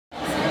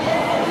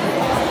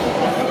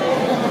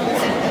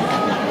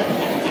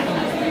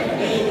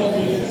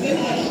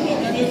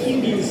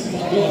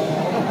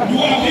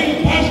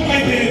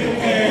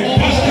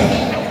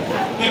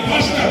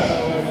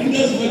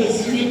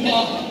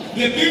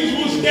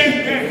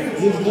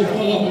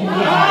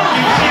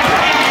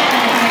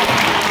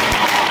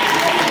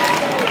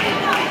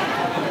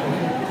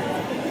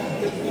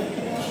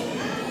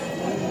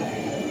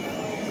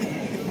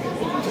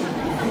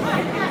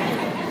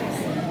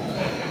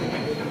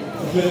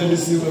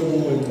Feliciwe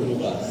kuwe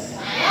Nkulukazi.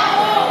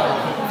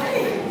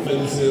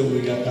 Feliciwe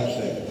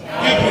ngiyakahle.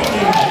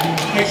 Everything.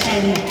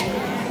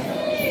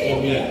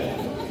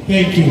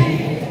 Thank you.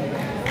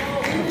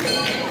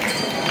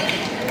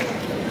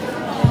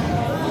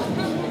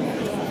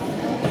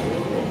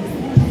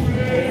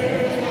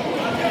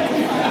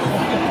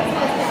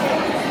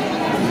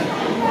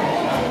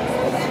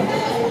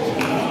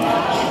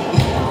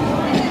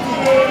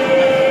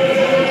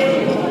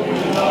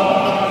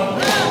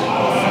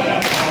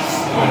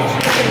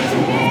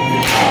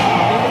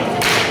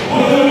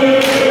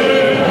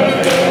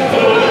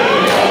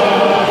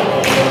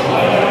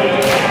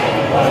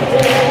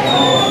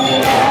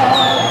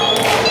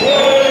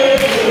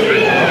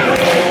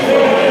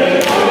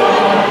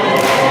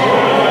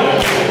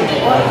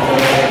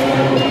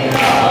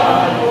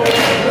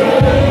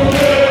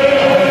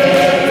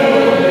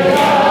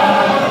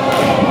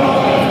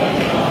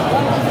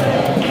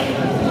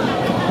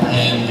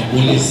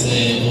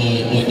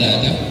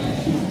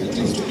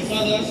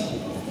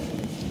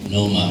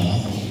 No, Mama.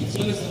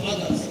 So there's some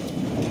others.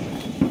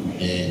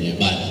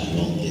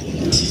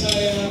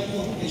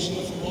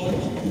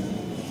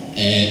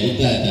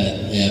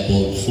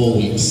 About 4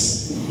 weeks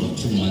or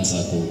 2 months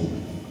ago.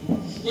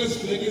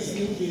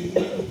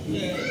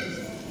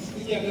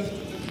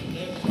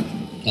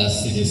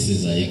 This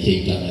is a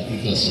Cape Town. I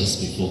think it was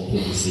just before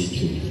policy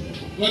too.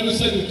 When you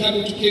said you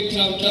came to Cape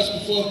Town just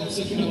before the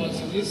secular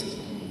was released,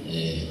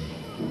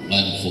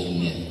 one phone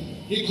there.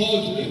 He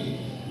called me.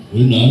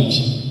 We're not.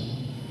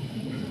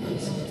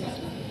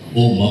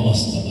 Oh,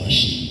 Mama's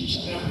Tabashi.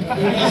 You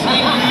must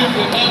not leave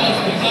the mamas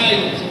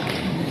behind.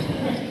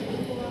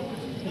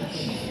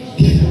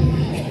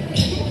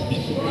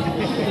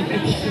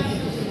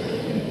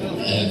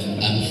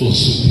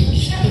 Unfortunately.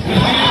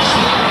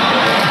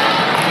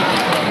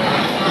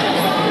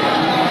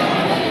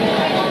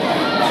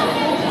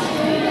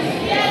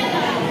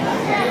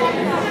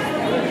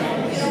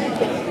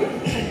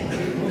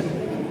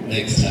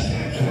 Next time.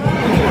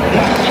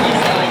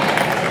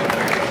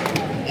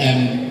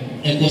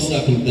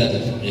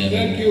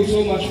 Thank you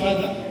so much,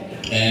 Father.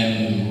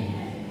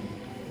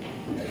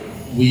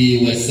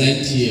 We were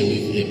sent here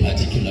with a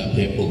particular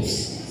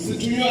purpose.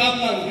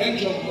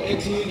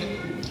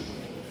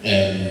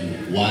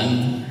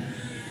 One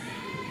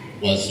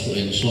was to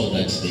ensure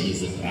that there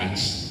is a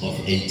branch of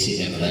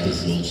ATM that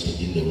is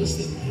launched in the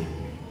Western Cape.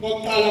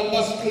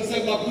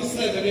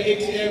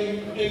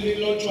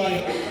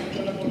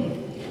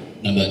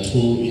 Number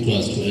two, it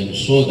was to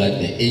ensure that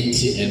the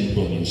ATM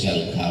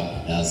Provincial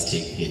Cup does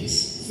take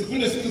place.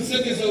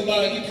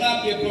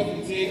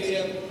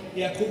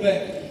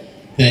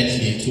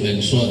 Thirdly, to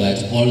ensure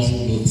that all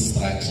youth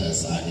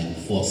structures are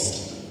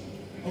enforced.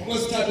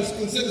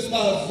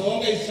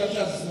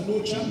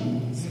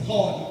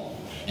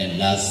 And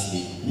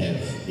lastly,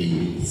 have a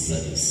youth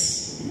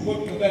service.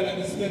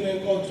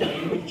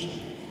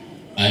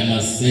 I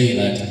must say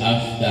that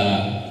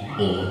after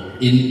or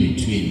in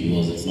between,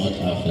 because it's not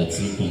after, it's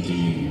still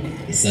continuing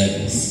the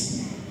service.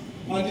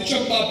 I'm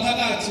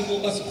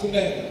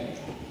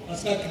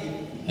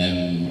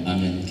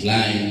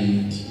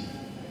inclined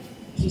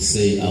to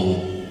say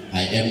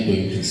I am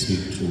going to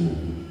speak to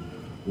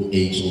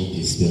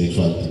HOD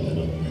spiritual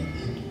development.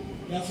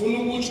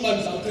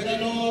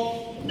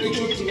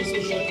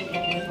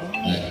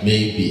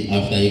 Maybe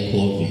after a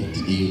COVID,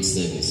 the youth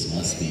service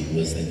must be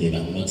Western Cape.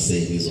 I'm not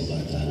saying this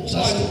over that,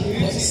 just to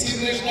request.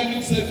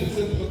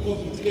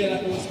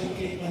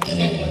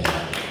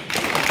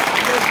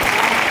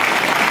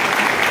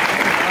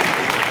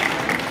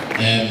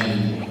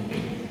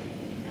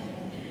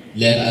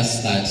 Let us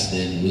start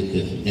then with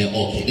the...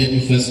 okay, let me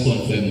first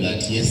confirm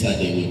that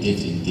yesterday we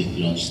did indeed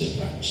launch the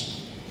branch.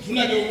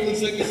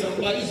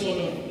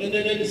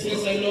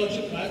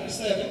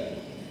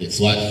 It's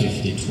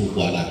 152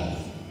 Kuala.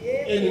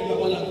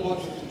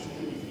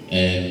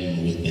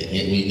 With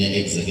the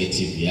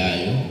executive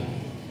Yayo.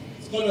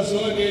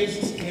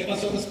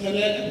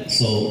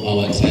 So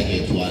our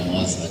target one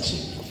was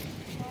achieved.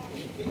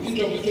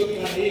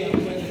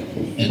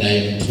 And I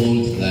am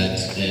told that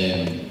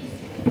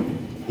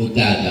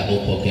Udada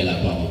Opokela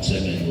Pamu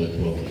Chairman were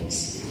province.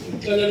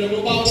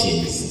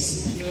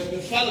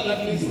 The father that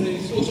lives there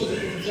is also the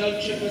provincial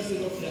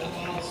chairperson of the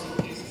upper house.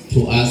 To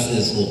us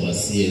as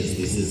overseers,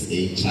 this is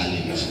a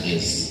challenge,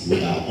 as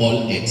we are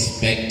all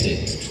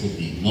expected to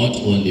be not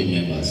only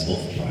members of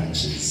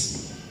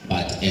branches,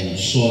 but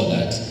ensure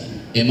that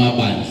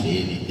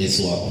Emabandleni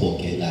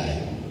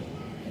Eswapokelayo,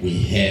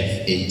 we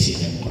have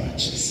ATM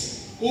branches.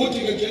 So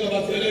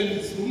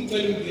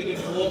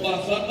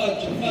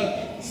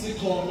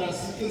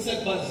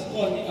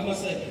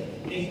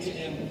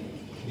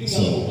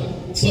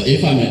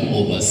if I'm an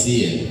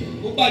overseer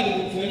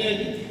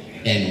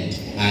and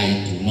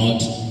I do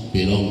not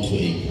belong to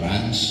a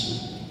branch,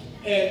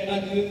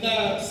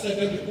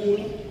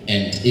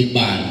 and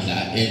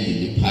ibandla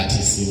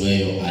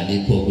eliliphathisiweyo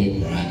alikho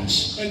kwi-branch,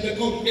 and the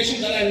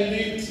congregation that I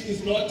lead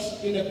is not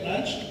in a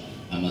branch,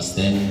 I must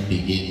then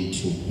begin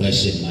to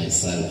question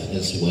myself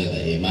as to whether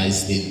am I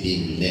still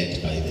being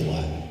led by the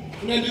one.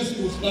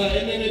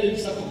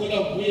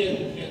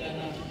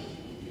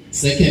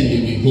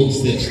 Secondly, we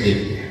hosted the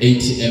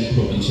ATM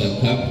Provincial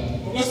Cup,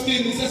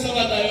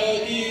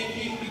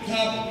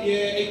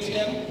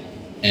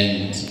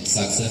 and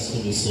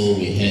successfully so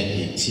we had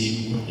a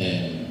team,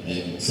 a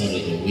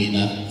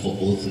winner for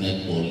both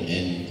netball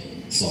and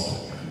soccer.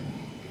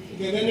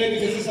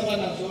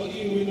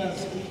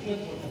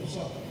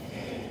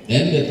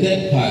 Then the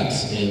third part,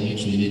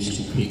 which we need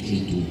to quickly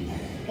do,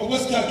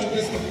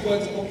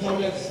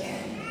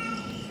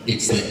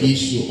 it's the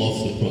issue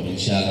of the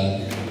Provincial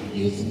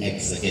Youth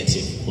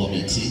Executive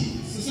Committee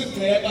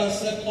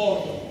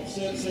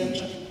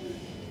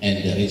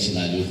and the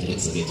Regional Youth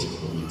Executive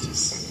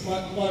Committees.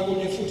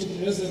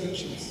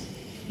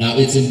 Now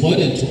it's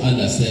important to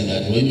understand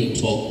that when you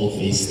talk of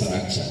a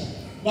structure,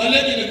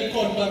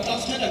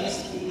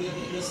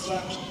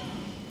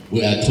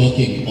 we are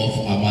talking of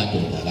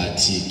Amadoda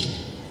Latito.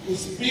 We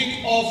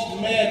speak of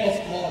men of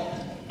God.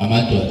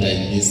 Amadoda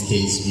in this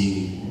case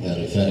being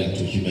referring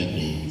to human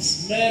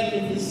beings. Men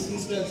in this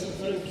instance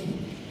referring to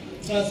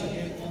God.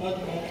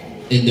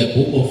 In the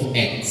book of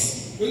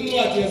Acts, I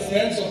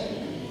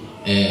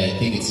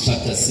think it's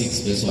chapter 6,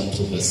 verse 1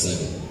 to verse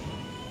 7.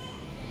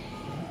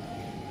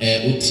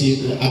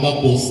 The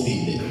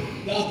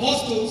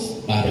apostles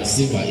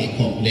receive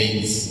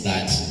complaints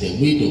that the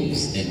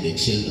widows and the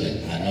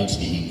children are not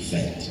being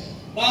fed.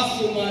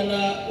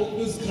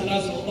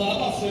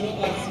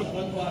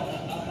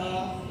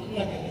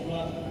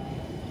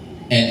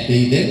 And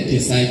they then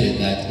decided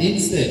that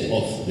instead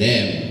of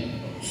them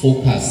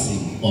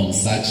focusing on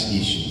such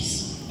issues,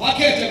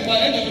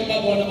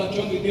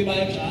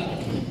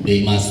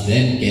 they must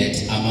then get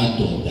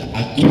Amadoda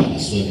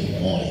agcwaliswe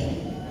ngumoya.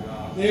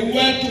 They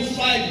went to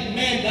find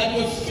men that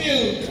were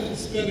filled with the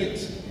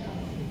Spirit,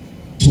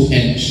 to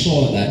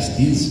ensure that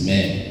these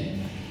men,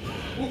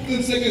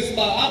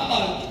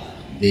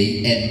 they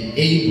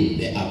enable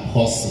the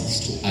apostles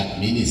to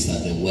administer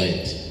the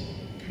word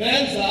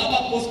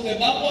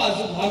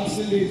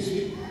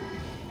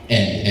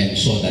and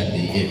ensure that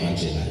they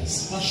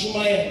evangelize.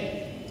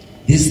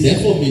 This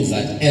therefore means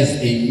that as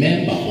a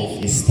member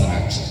of a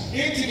structure,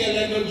 you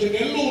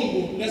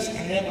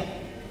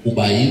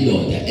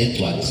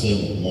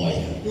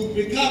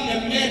become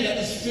a man that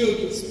is filled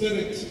with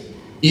Spirit.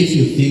 If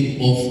you think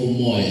of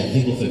umoya,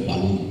 think of a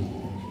balloon.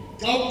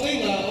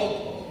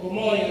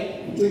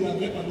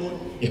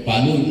 A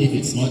balloon, if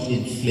it's not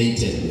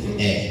inflated with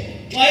air,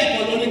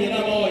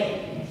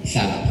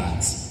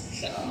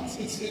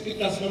 it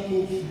does not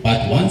move.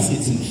 But once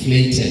it's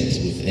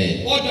inflated with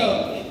air,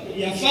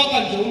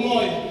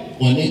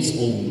 on its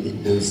own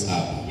it goes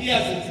up.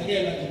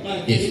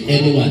 If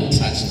anyone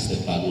touches the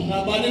balloon,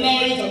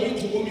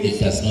 it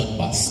does not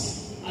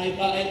burst.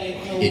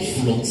 It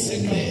floats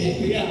in the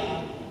air.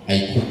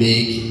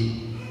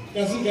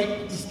 Doesn't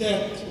get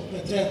disturbed or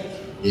perturbed.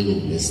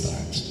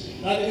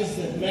 That is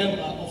the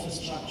member of a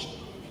structure.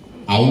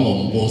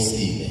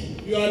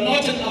 You are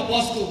not an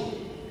apostle.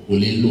 You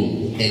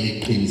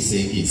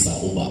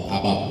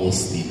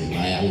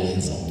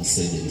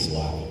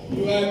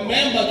are a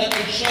member that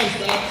ensures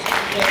that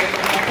the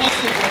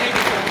apostles are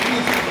able to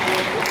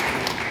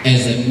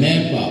as a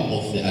member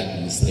of the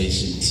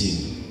administration team,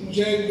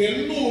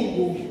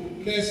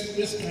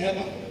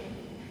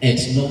 at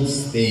no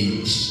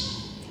stage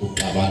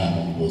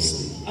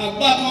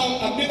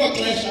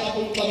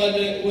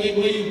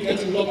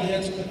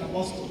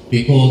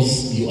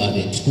because you are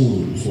the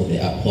tool for the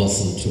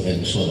apostle to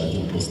ensure that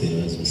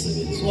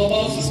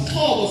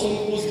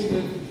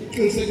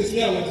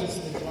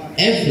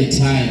every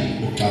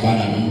time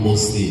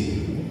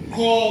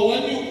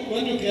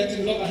when you get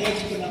in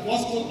loggerheads with an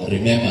apostle,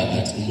 remember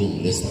that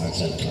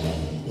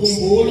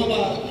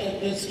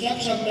a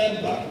structure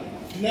member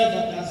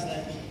never does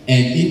that.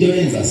 And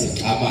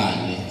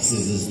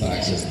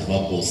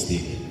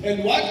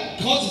and what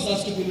causes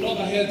us to be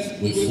loggerheads?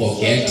 We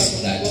forget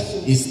that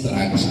this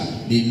structure,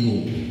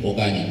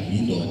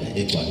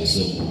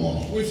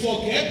 we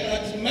forget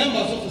that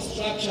members of the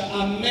structure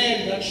are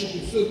men that should be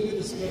filled with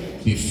the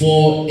Spirit.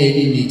 Before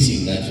any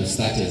meeting that you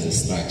start as a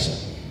structure,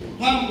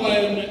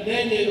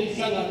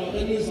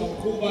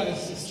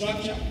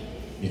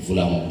 you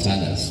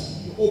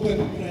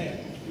open prayer.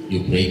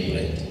 You break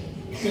bread.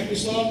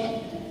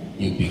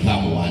 You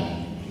become one.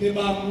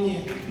 Invite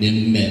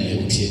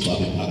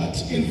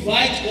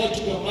God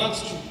to your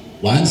master.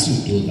 Once you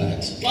do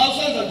that,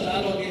 nothing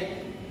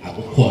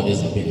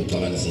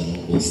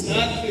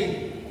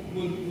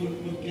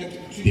will get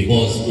to you.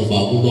 Because you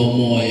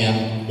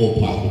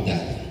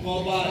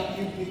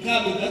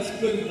become that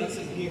spirit that's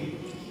in him.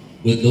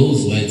 With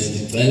those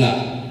words,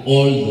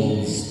 all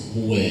those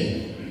who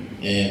were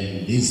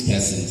these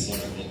persons,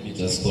 let me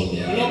just call them,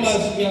 we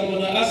are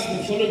going to ask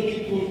the following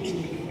people to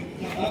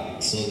come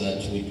up so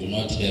that we do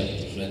not have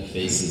different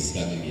faces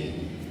coming in.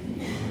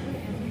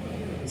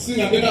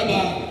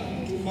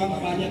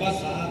 bangabanye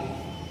abazali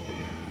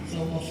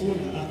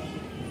sawubafuna apha.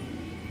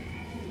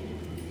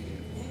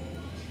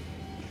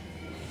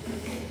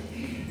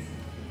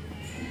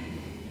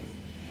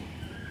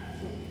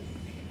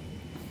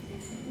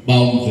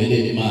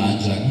 Bawumveleli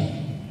mahanjani.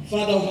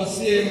 Father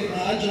overseer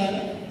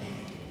mahanjani.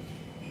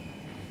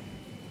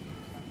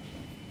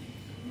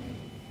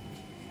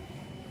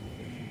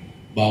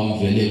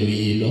 Bawumveleli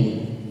uyilo.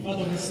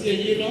 Father overseer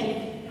yilo.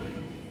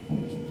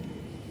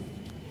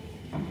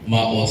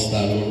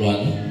 Ma-Osta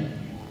Lolwane.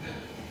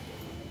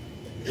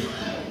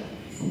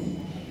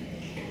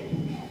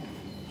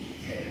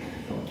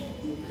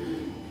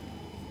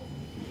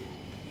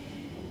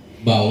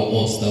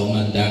 Bawo-Osta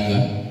uMandanga.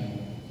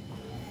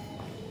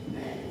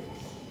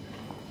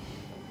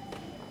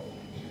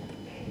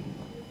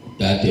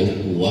 Dade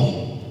ukuwa.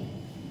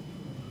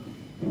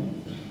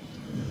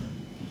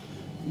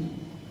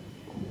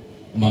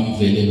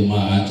 Mamveleli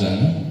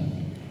uMahanjana.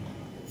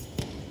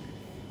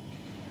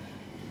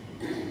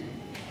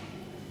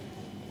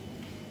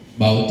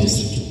 Bawo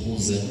district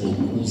ukuze.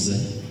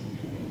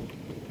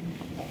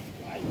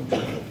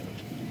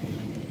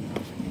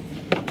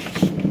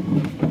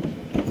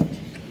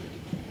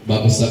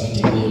 Babu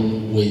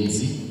Sabdikon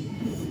Wenzi.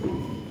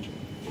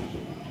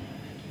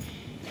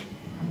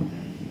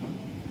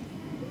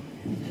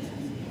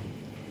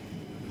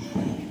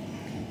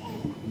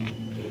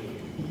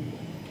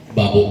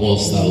 Babu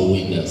Osta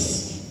Winners.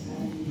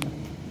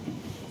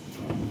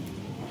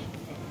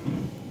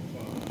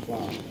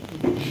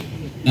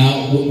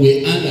 Now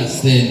we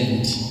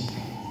understand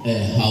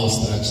how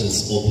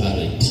structures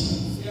operate.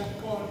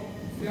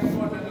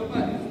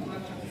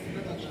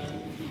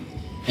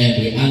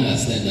 And we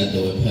understand that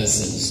there were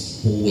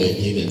persons who were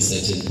given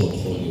certain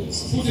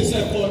portfolios.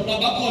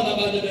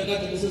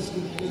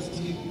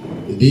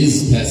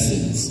 These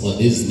persons or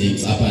these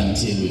names, up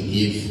until we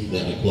give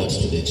the report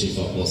to the chief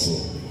apostle,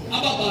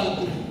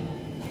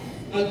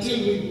 until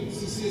we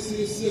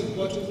see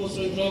what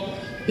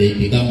they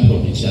become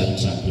provincial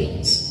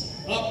champions.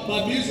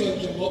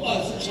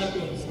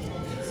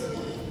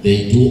 They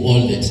do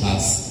all the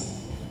tasks.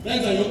 The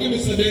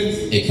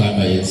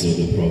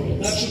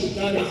province. That should be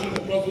done in the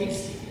province.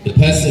 The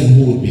person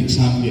who would be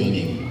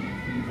championing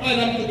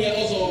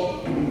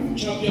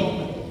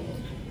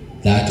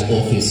that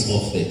office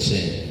of the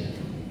chair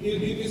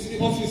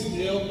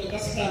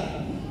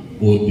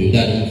would be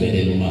that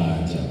Umveleli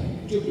Mahanja.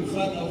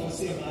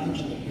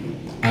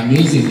 I'm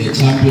using the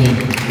champion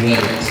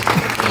word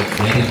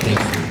very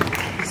carefully.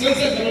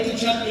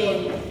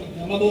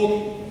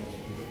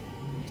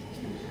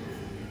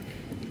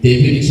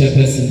 Deputy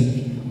chairperson,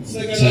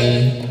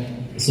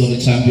 so the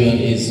champion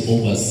is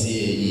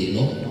overseer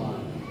Yilo.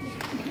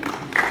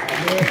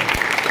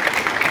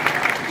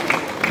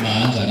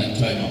 Mahanja,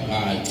 try my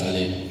power,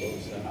 Italian.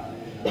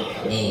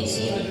 Oh,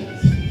 sorry.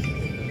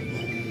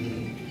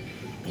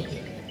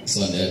 Okay,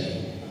 Sunday.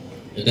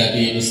 That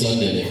be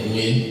Sunday,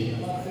 we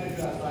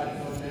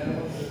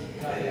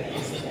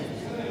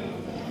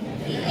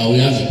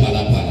have a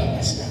pala.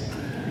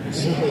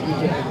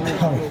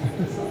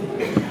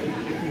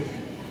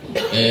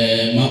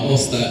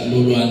 Ma-Osta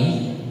Lolwane.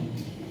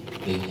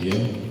 Thank you.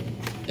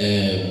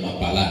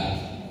 Mapala.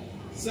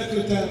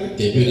 Secretary.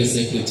 Deputy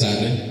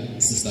Secretary,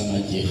 Sister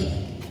Magiha.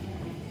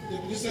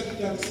 Deputy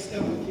Secretary, Sister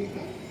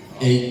Magiha.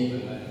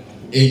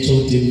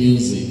 HOD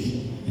Music.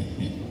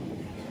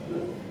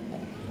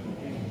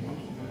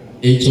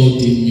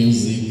 HOD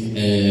Music.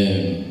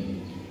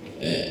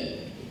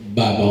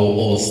 Baba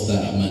Osta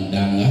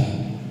Mandanga.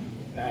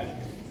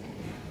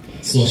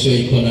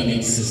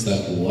 Socio-economic Sister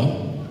Kuwa.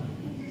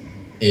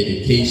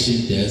 Education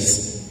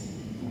Desk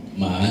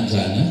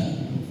Mahanjana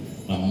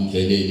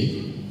Mamveleli.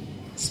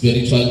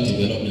 Spiritual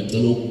Development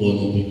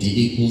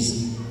equals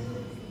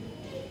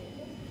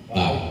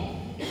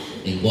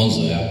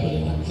inkonzo yakho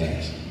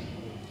namhlanje.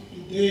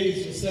 Today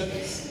is the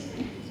service.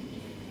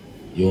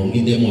 Yonke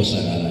into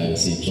emotionalayo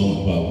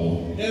sijonga pha.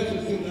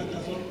 Everything that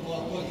does not go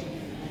according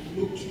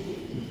look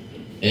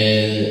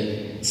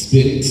good.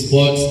 Spirit,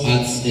 Sports,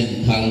 Arts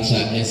and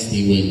Culture SD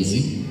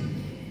Wenzi.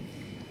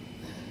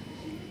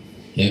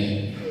 Okay.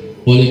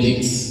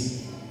 Politics,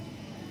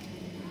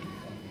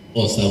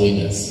 Osta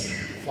Winners,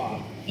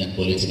 and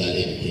political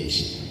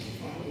education.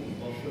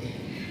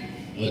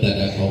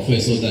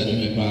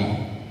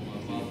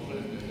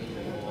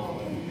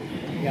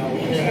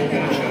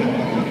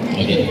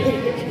 Okay.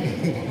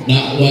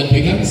 Now, what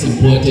becomes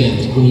important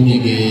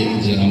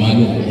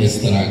is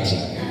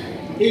structure.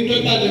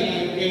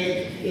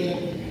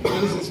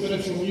 That is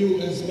expected from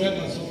you as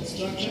members of the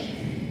structure.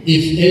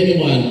 If any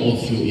one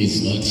of you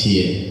is not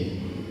here,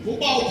 you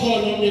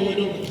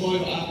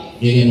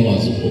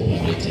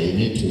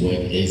need to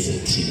work as a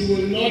team. You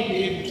will not be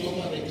able to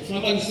operate.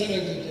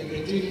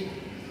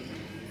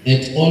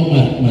 At all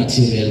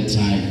material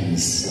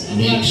times,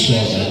 make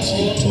sure that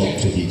you talk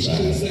to each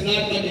other.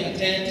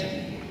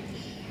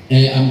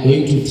 I'm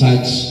going to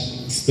touch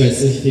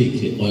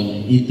specifically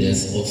on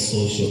issues of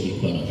social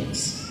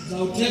economics.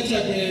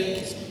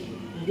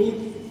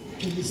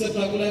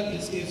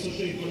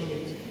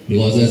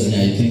 Because as I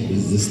think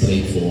this is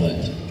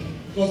straightforward.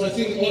 Because I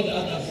think all the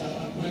others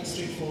are quite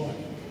straightforward.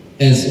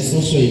 As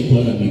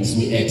socio-economics,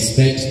 we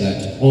expect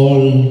that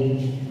all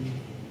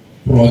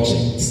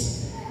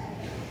projects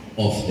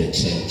of the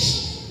church,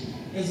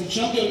 as a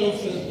champion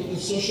of the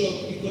social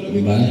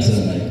economic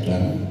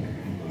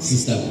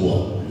Sister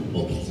Poor,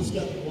 okay.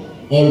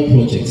 All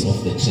projects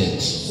of the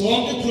church, so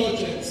all the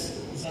projects,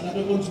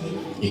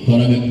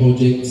 economic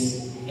projects,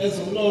 as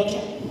a lot,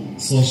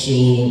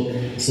 social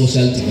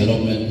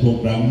development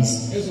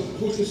programs, as a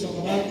push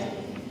about,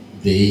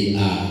 they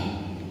are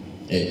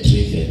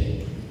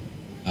driven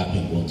up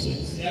in Gonzwe.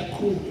 They are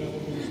cool.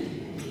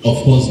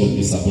 Of course, will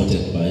be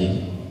supported by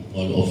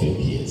all of your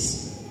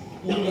peers.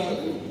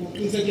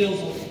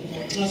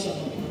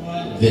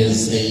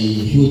 There's a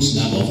huge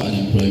number of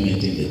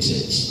unemployment in the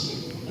church.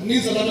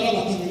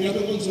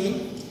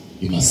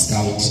 You must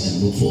scout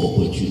and look for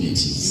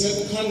opportunities.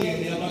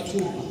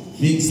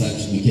 Things that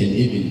we can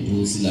even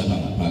do silapa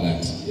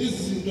ngapakathi.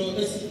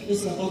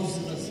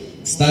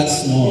 Start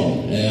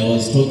small. I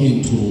was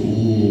talking to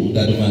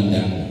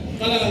Dadumandanga,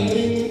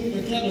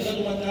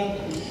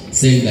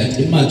 saying that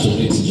the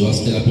majority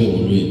just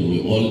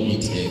we all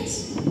eat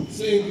eggs.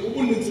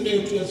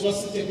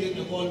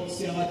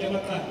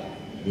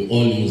 We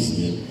all use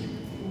milk.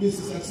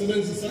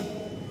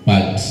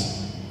 But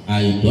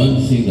I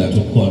don't think that we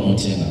not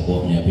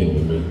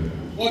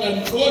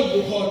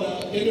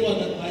anyone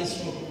that buys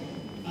from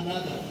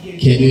another.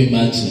 Can you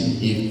imagine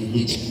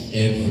if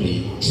every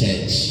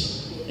church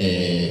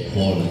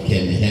hall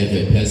can have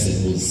a person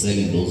who's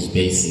selling those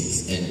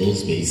basics, and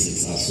those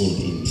basics are sold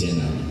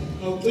internally?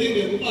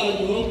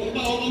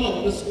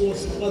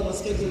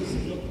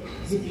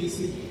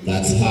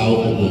 That's how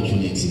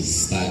opportunities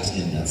start,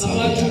 and that's how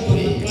they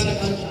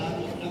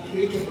are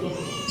created.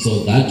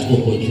 So that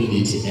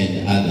opportunity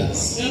and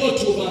others,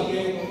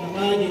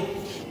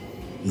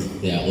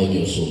 they are on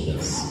your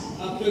shoulders.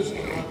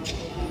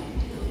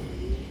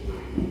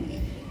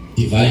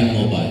 Divine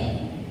Mobile.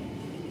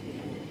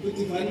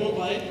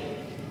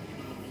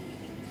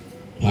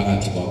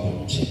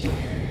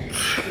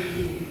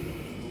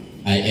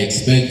 I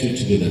expect you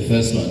to be the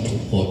first one to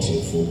port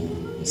your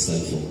phone, your cell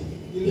phone.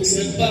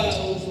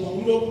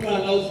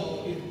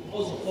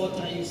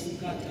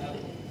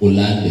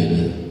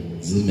 Ulandele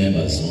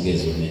members.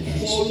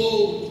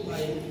 Followed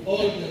by all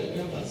the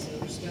members.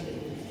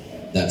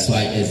 That's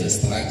why as a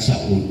structure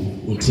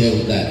we tell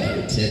that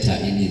uthetha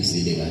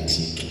imizile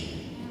kaThixo.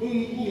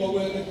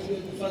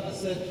 The father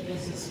said,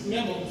 as a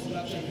member of the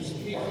structure, you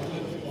speak to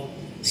everyone.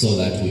 So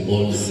that we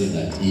all see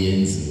that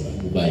iyenziwa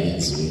kuba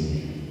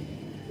yenziweni.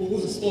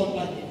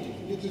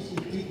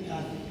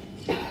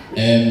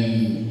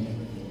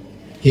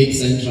 Cape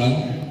Central.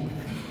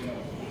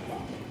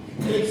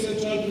 Cape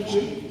Central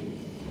region.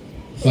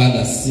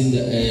 Father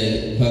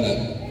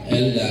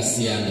Elder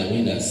Sianda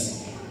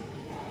Winders.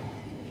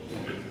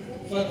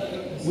 Father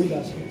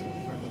Winders.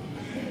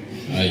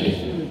 I do.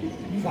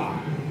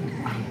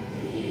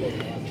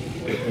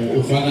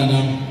 Ufana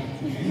nam.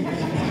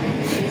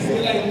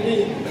 Like me.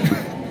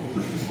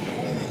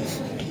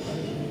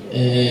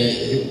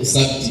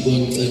 Sabti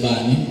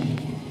Ncebani.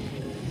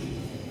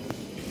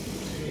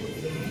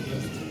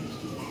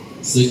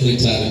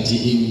 Secretary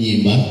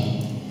Imnyimba.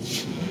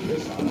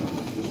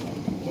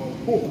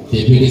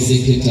 Deputy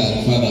Secretary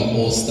Father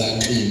Ostan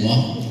Imwa.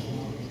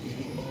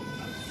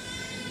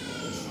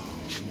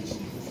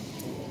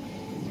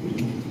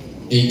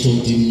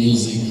 HOD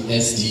Music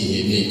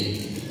SDMA.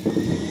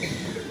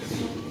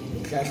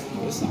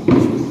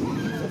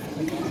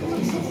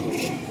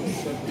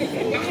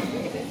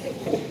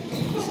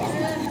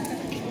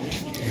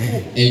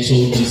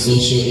 HOD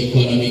Social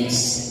Economics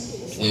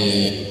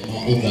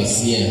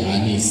Overseer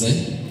Hanise.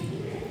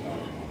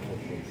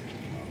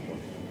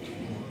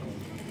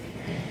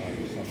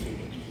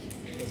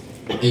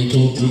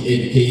 HOD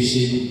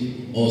Education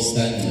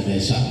Ostan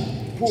Nabesha.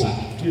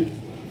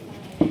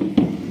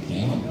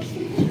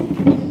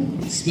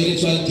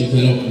 Spiritual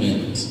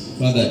Development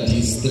Father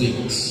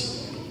District.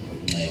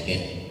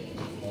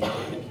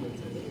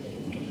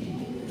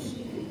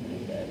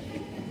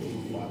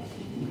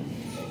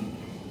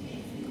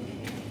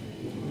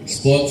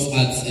 Sports,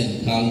 Arts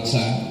and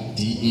Culture,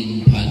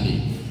 D.M. Pandey.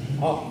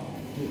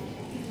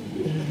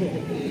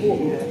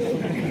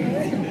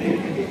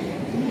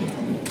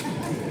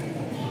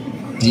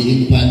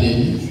 D.M. Pandey.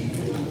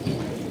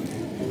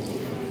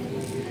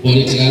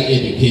 Political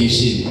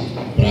Education,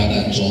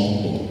 Brother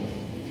Jombo.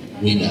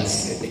 Winners.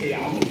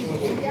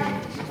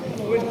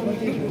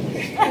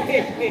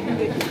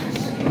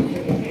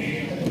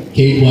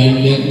 Cape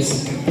Wildlands.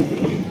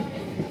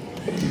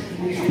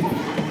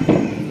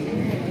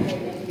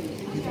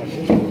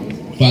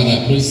 Father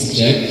Priest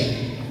Jack.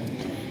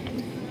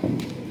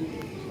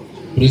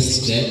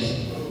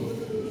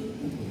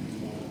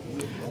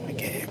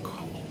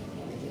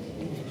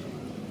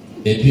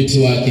 Deputy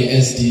wake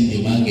SD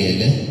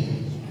Ndimangele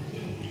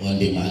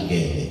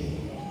Ondimangele.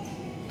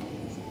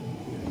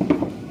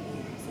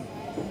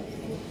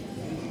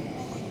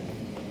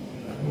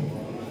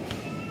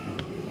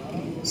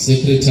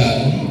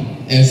 Secretary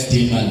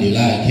SD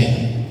Mandilake.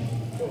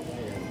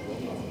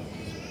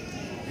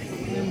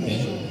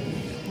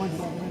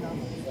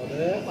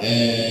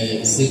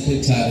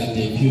 Secretary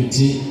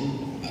Deputy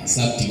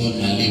Subdeacon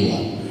Maliwa.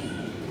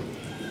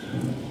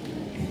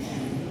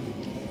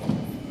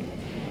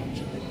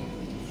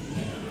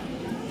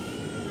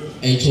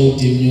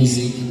 HOD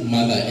Music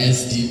Mother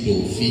SD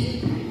Dofi.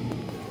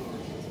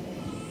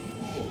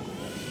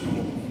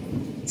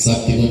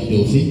 Subdeacon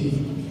Dofi.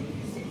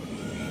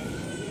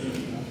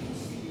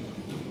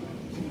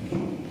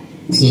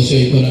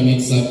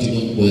 Socio-economic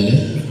Subdeacon Gwele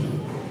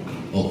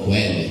or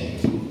Gwele.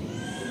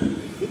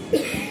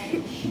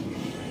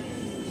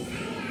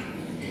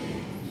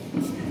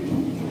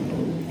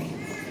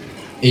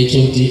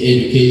 HOD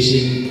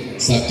Education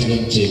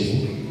Subdeacon Jebu.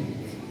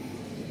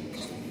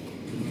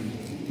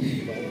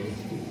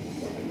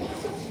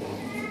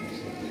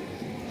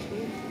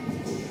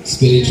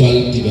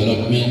 Spiritual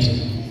Development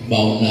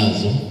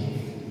Baunazo.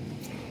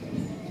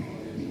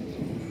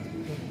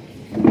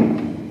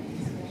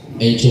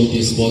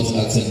 HOD Sports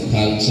Arts and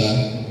Culture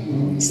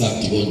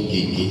Subdeacon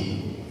Gigi.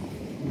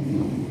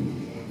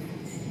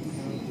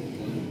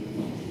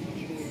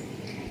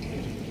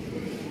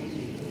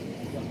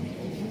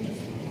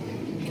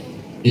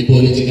 A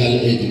political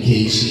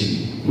education,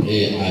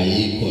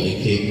 Aiko,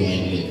 a K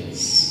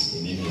Wines, the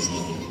name is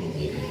not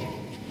provided.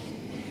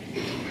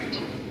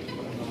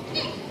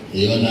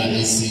 Iona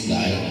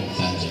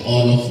Esi,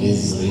 all of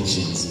these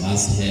regions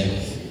must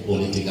have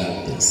political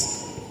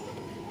desk.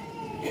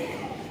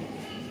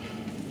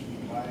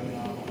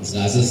 As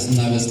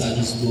a never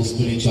started school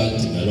spiritual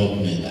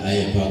development, I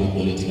am part of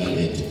political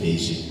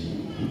education.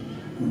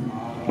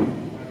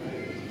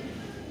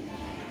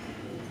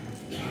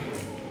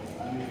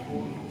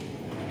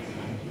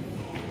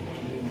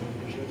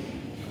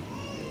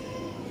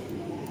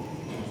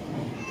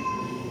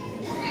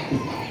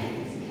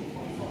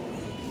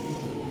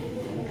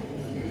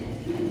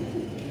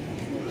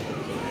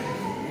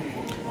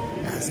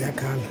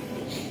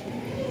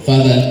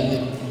 Father,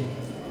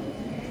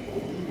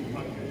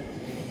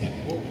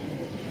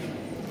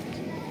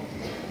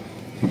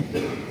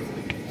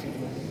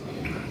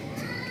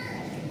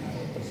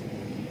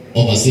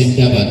 overseeing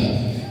Taban,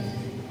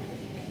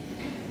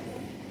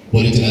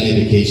 political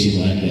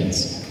education and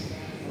lands.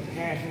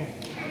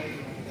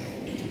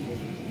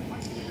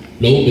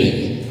 Lowbeck,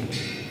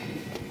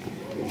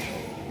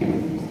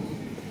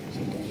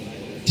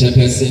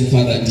 Chairperson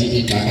Father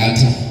D.E.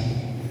 Kakata.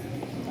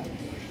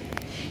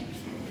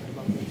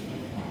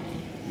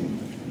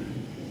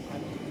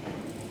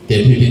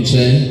 Deputy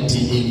Chair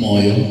T.E.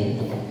 Moyo.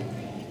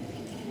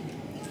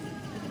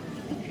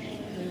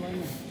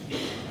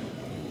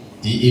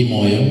 D.E.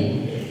 Moyo.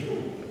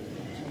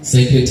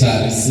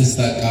 Secretary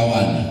Sister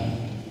Kawana.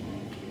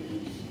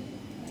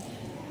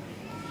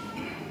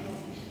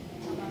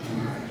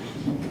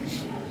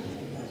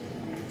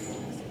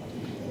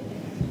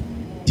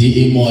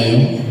 D.E.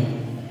 Moyo.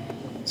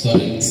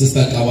 Sorry,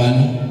 Sister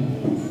Kawana.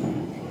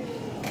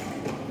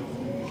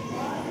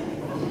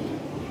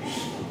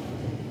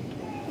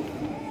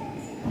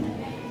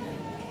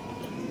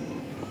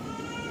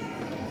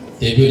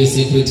 Deputy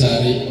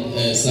Secretary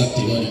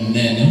Subdeacon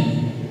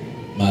Nene,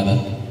 Mother.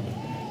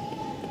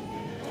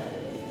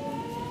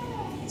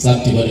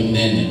 Subdeacon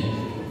Nene.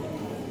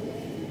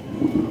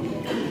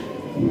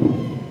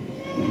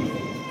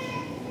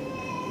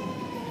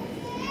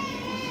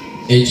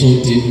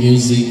 HOD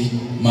Music,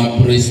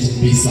 my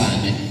priest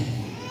Pisane.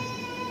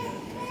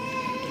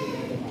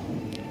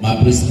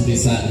 My priest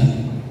Pisane.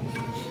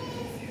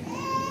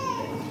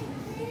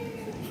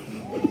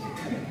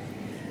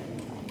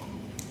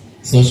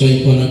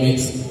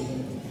 Socio-economics,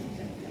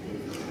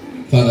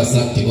 Father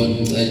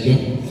Subdeacon Mtlejo.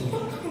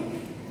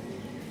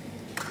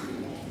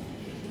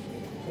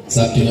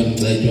 Subdeacon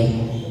Mtlejo.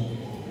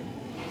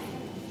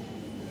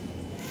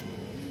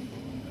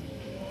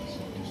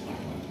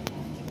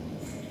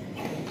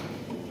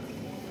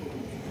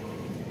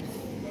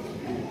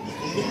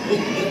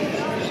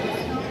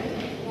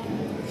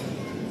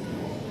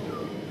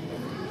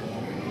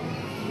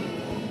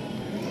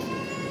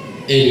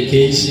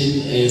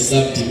 Education,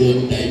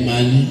 Subdeacon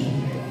Daimani.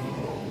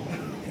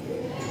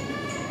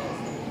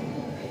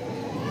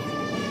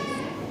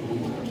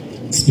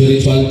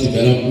 Spiritual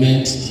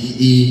Development,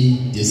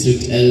 DE,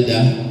 District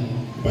Elder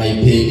by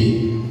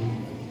Peli.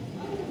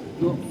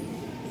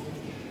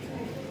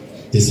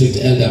 District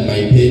Elder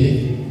by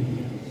Peli.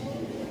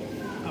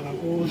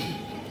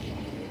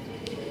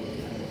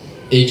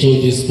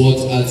 HOD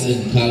Sports Arts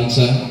and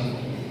Culture,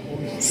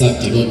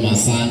 Subdeacon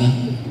Masana.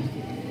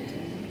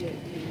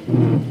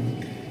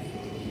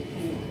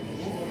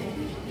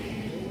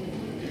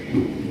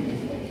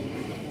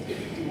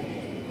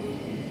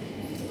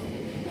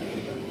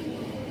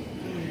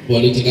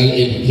 Political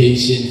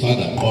Education,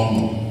 Father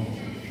Kono.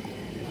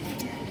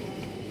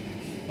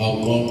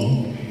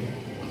 Kono.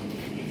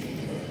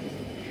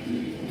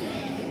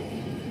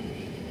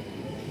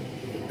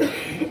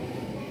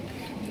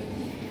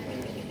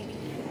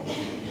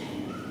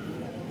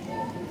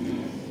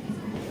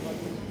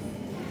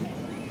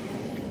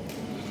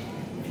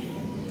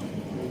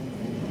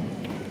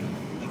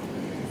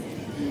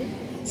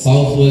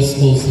 Southwest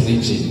Coast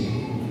Region.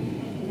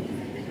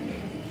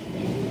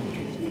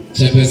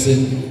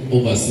 Chairperson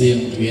overseer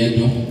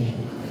Mduyedwa.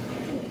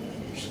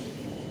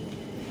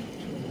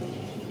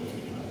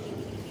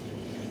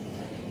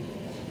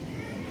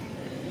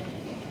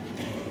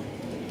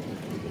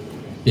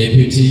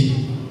 Deputy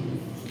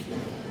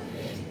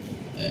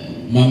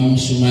Mam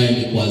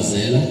Shumaili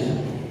Kwazela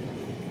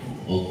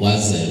or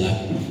Kwazela.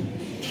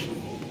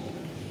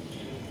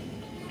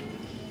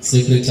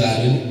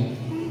 Secretary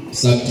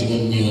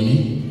Sabdigon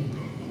Nyoni.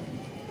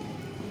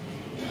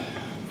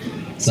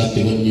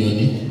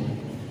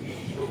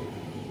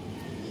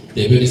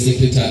 Deputy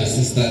Secretary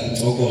Sister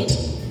Tokot.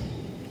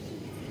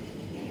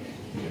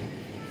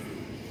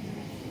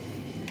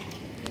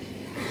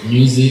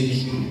 Music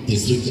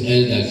District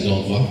Elder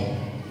Jova.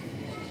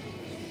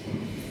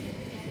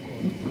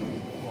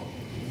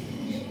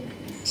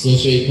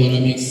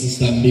 Socio-economic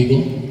Sister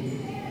Mbigo.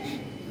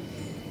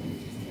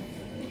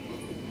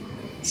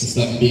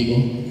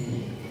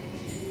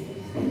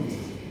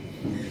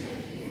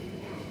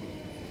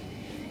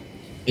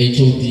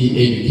 HOD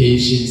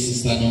Education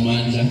Sister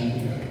Nomandla.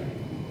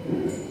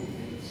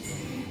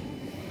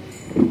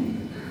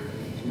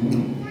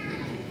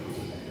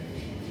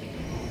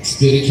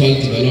 Spiritual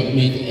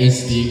Development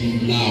SD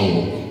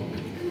Lao.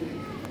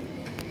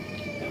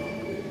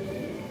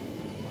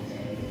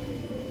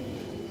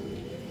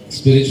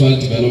 Spiritual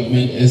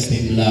Development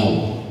SD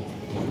Lao.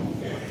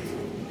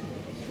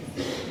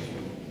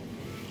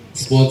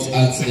 Sports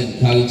Arts and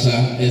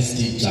Culture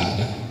SD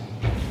Jaga.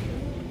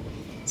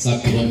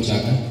 Sabdigon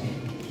Jaga.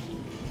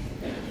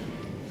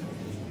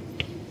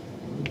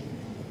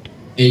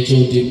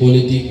 HOD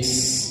Politics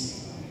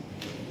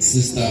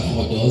Sister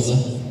Hodoza.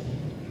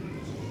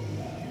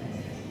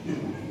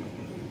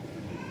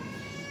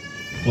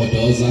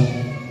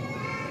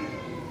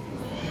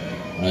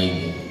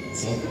 Right,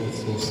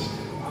 Southwest Coast.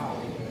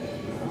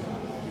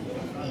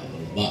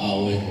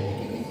 Ba'awe.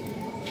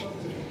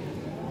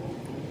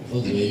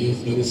 Those are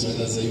youth, look at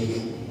as a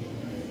youth.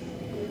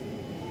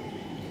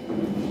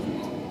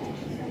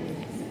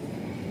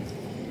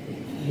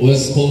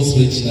 West Coast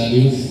Regional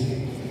Youth.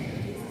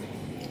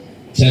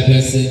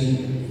 Chairperson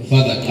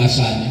Father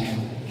Kashani.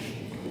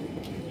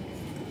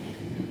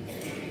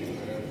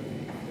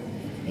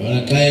 When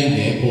I came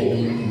here,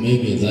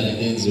 maybe it's an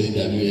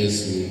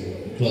WSU,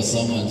 it was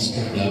someone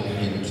stood up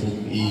and took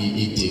a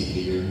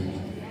degree,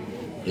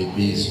 a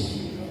BSU.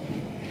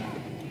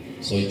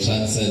 So he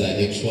transferred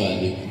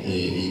actually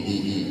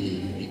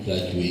he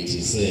graduated.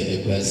 He said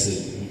a person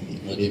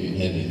not even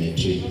having a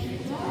tree.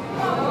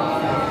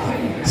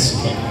 So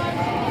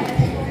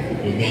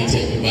we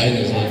might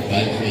as well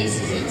buy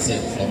faces and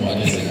said someone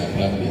is in our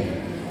family.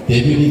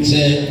 Deputy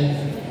Chair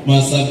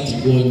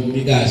Sabdigon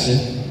Migashe.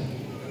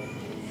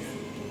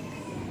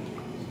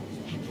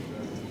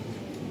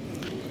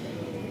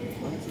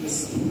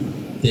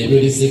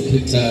 Deputy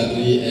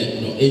Secretary,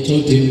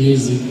 HOD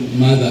Music,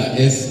 Mother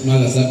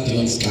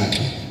Sabdigon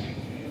Skaka.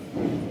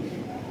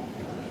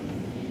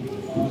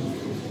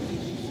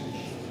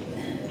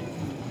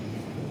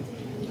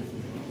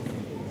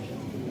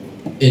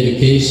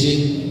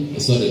 Education,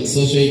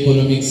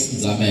 Socio-economics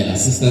Zamela,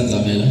 Assistant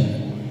Zamela.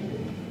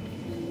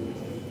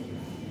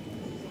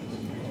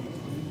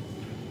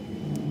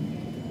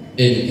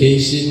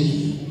 Education,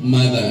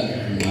 Mother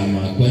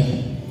Mamakwe.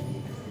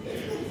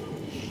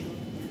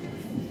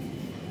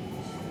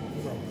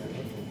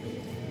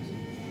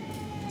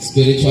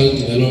 Spiritual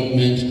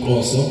Development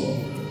Koso,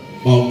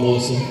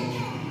 Baukoso.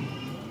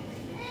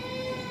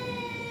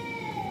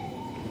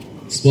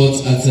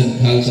 Sports Arts and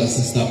Culture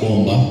Sister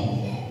Bomba.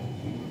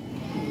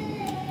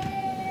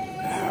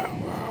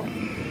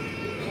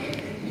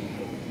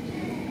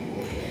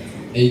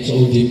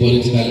 HOD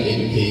Political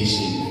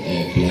Education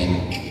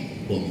Blank.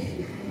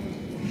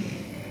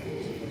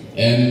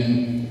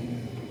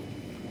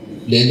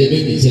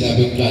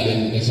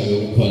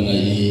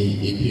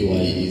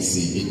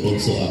 It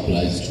also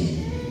applies to you.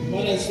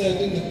 What I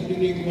said in the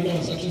beginning when I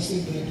was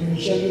addressing the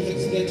provincial youth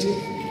executive,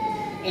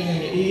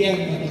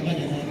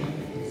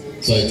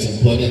 so it's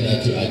important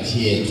that you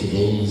adhere to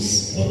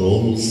those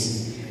roles.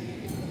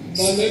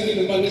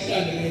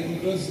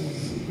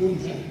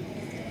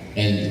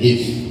 And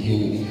if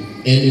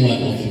any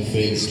one of you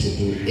fails to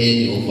do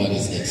any of what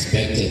is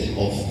expected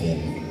of them,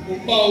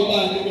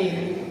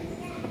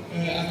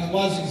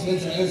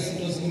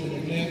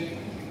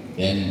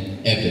 then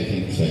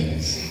everything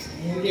fails.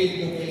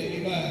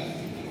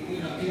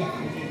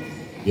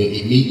 Your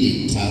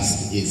immediate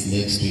task is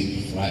next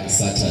week, Friday,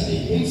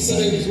 Saturday, and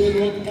Sunday.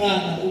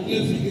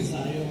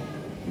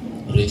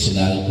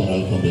 Regional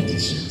choral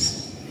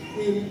competitions.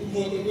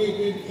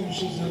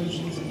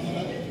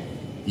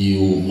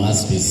 You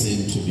must be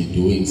seen to be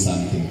doing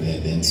something there,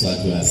 then so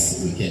that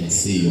we can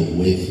see your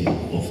worthy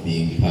of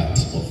being part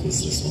of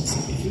this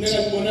responsibility.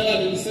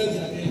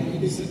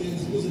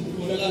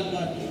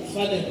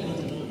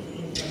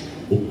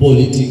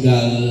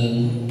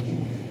 Political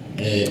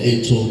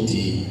HOD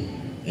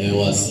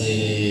was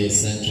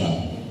central.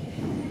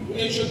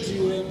 HOD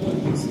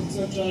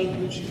central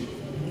region.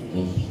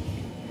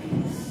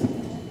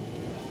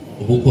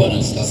 Who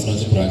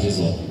branches?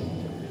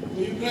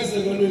 Were you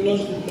present when we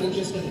launched the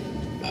branches?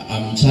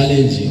 I'm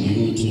challenging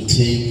you to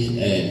take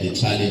the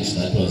challenge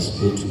that was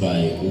put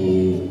by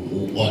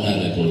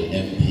Honorable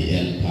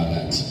MPL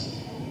Pagat.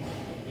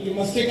 You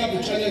must take up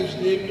the challenge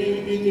by the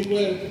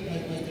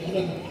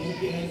Honorable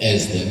MPL.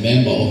 As the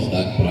member of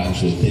that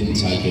branch within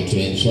TACC to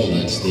ensure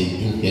that they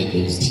do get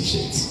those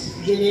t-shirts.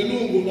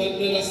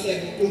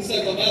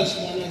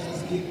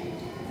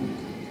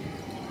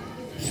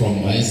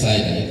 From my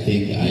side, I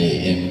think I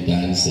am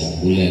done,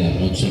 Sambule, and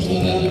I'm not sure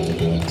whether I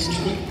would want to.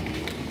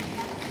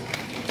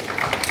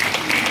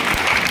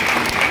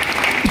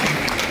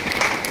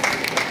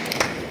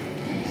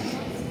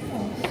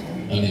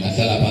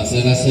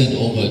 I send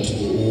over to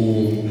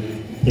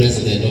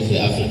President of the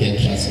African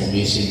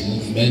Transformation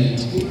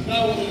Movement.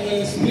 Now,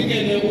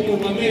 speaking of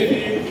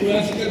the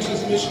African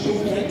Transformation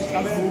Movement.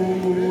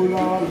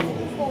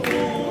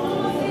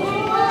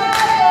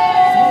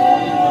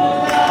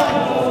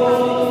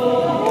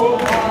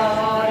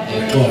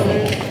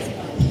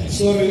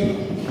 Sorry.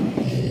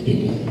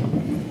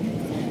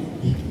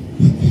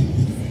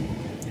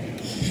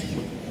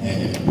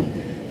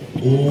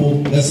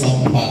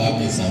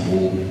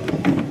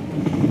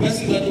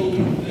 Person that will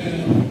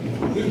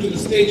bring to the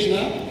stage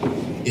now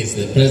is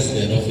the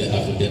President of the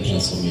African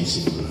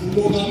Transformation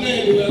Movement.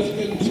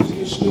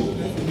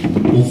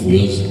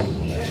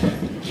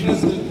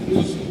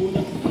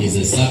 He's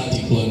a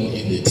sub-deacon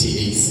in the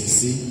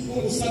TACC.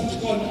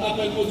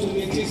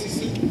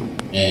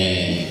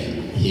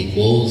 He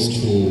goes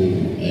to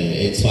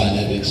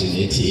Etswana region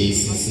at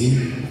TACC.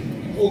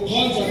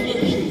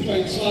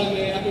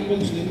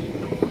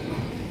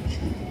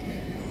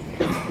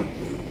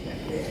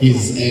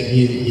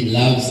 He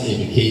loves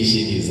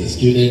education. He's a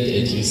student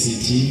at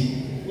UCT.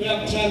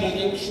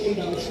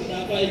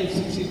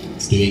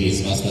 He's doing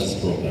his master's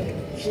program.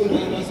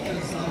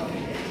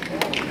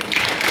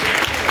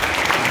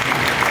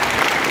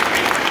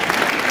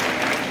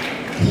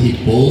 We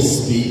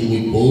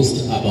boast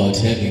about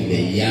having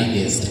the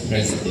youngest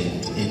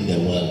president in the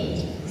world.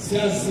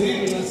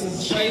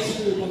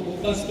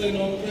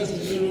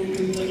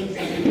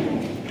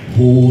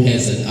 Who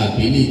has an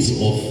ability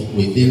of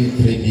within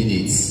 3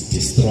 minutes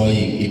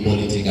destroying a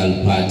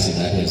political party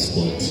that has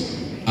got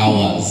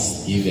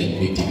hours even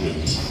with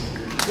debate.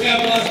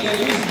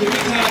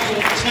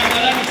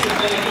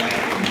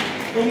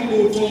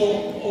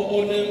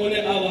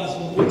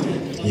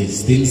 He's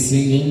still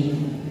single.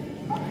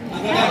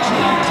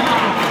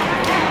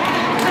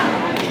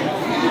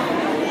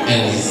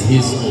 As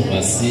his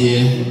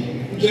overseer,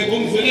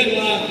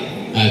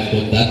 I've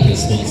got that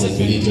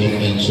responsibility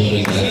of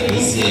ensuring that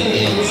this year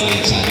ends the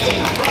charter.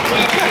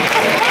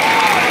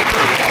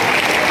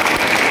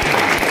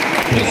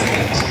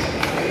 President.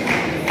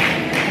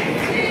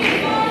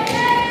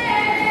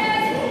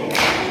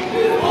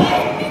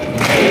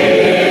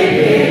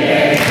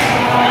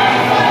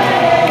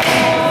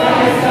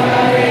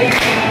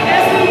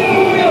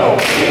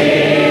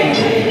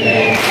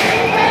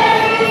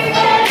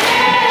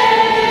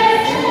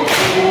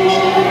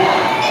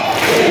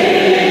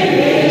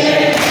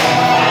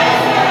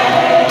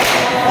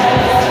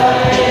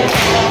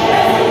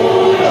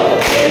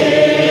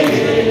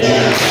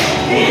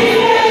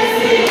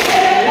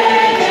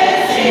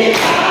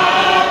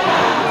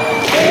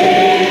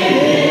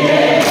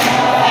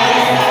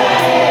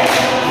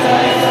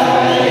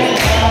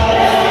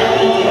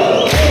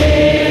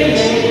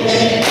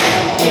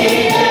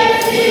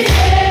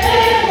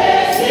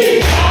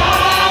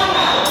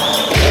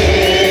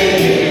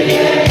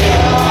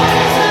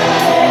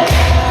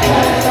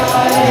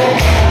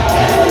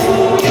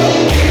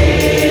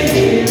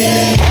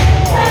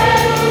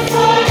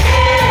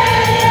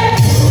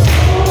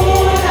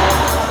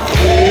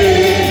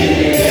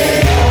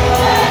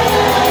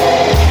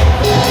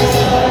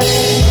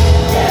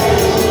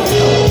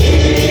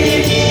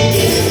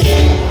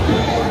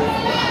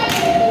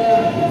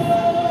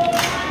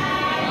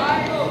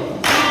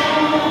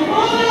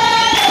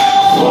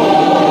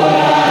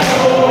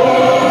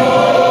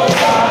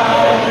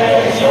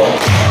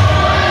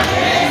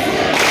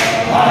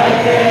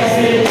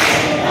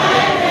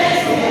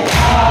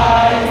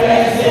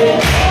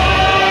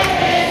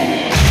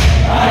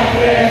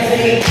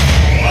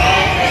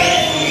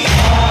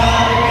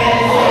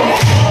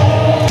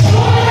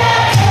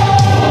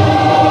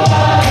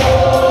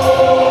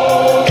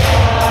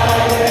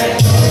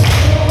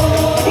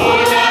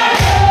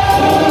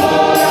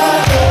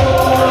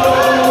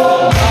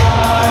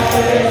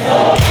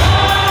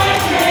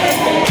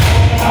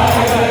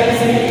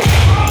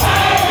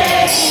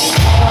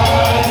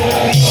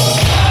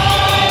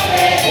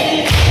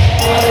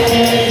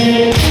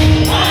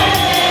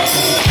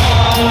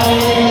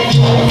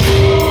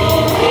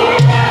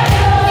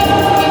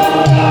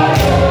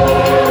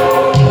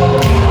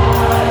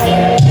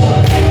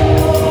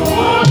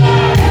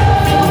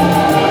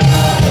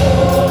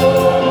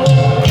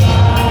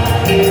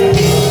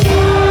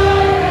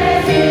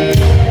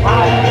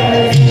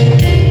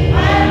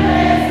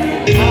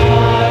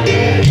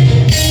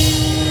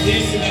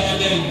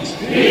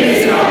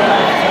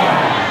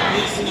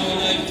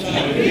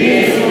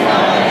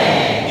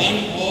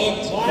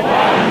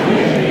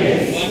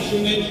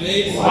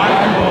 grace.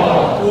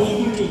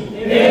 Ubuntu.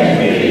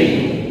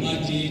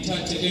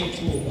 Mandithathe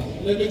ethuba.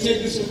 Let me take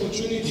this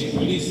opportunity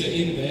Ndibulise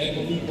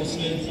imbeko kumposi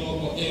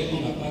wenhloko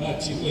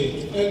ekungaphakathi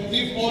kwethu. and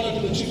give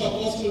honor to the chief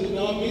apostle in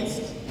our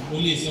midst.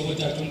 Ndibulise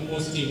utata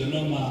umpostile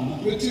nomama.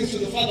 Greetings to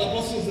the father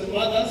apostles and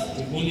mothers.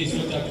 Ndibulise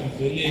utata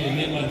uMveleli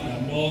nebandla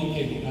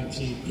lonke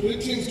likaThixo.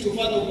 Greetings to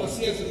father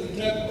overseers and the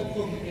entire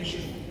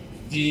congregation.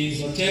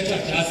 Ndizothetha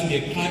just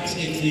ngepart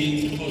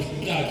encinci because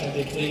utata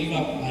becela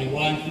by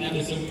one funeka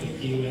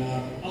besegqityiwe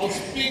apha. I'll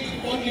speak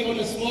only on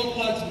a small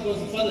part because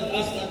the father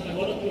asked that by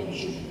 1 o'clock we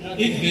should be done.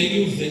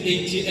 Ii-values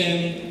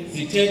ze-ATM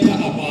zithetha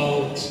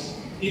about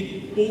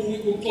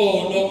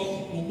uxolo,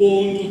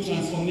 ubuntu,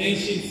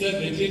 transformation,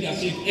 servant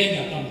leadership and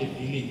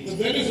accountability. The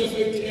values of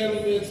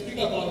ATM, they speak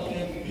about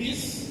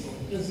peace,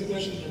 as you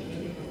mentioned.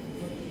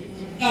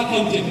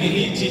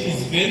 Accountability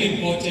is very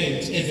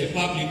important as a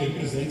public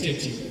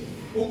representative.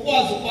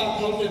 Ukwazi ukuba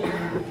accountable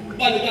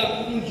kubaluleke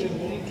kakhulu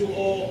njengomntu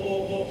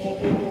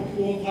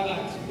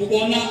womphakathi.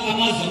 Ubona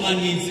amazwe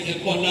amaninzi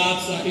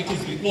ecollapse, it is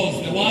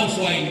because the ones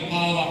who are in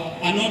power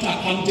are not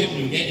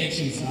accountable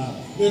nge-actions zabo.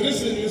 The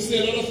reason you see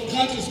a lot of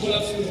countries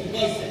collapsing is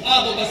because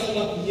abo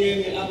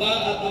basemagunyeni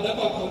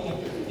abekho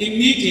accountable.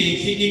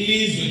 Immediately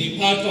ilizwe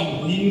liphathwa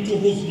ngumntu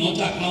who's not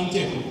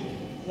accountable.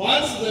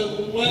 Once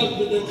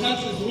the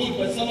country is ruled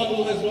by someone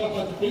who has no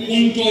accountability,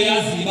 Umntu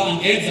oyaziba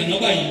angenza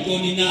noba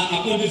yintoni na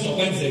akho nto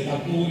izokwenzeka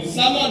kuyo.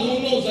 someone who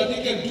knows that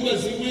he can do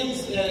as he wills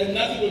and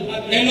nothing will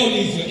happen, Elo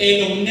lizwe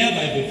elo will never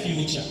have a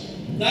future.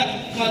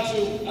 that country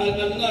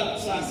will not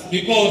succeed.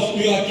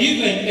 Because you are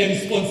given a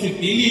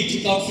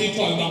responsibility xa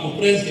kusithiwa uba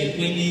ngupresident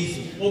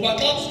welizwe. Ngoba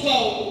xa kuthiwa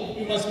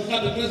you must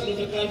become the president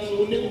of the country,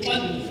 unika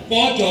uxanduva.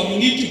 Kodwa you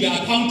need to be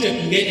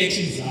accountable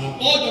nge-actions zakho.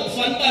 Kodwa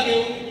kufanele uba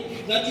ke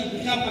that you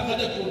become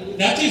accountable.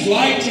 That is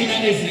why thina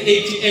as the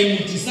ATM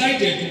we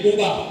decided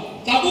ukuba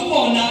xa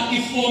kukhona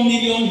i-4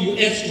 million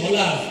US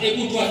dollars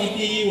ekuthiwa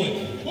ibiwe,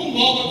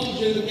 Kungoko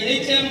nje the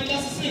ATM xa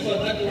sisiva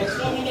that there was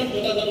 $4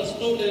 million that was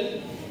stolen,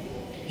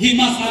 he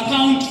must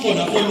account for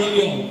the 4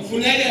 million.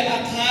 funeke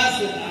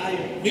achaze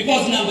ngayo.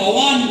 Because number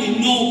one, we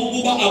know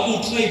ukuba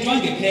akutreyithwa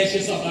nge-cash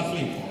eSouth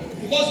Africa.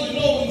 Because we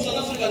know in South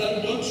Africa that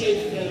we don't trade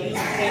using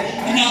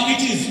cash. Now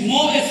it is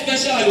more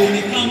especially when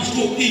it comes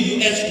to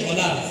US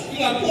dollars.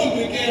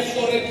 Ingakumbi ke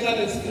foreign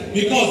currency.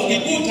 Because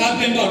it could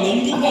happen uba lo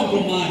mntu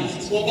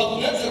compromised. Ngoba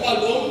kungenzeka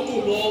lo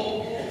mntu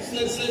lo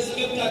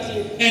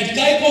sebemthathile. And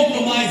xa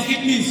i-compromise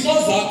it means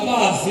soze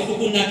akwazi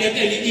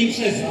ukunakekela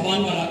i-interest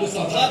zabantu balapha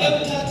eSouth Xa Africa.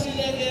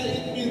 bemthathile ke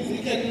it means he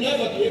can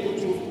never be able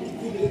to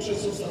do the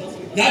interests of South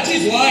Africa. That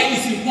is why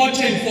it's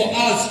important for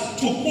us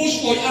to push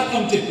for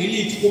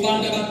accountability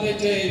kubantu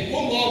abaphetheyo.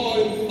 Kungoko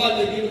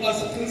kubalulekile uba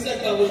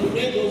siqiniseke uba we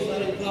make those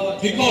that are in power.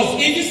 Because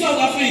if South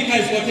Africa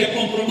has got a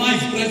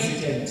compromised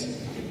president,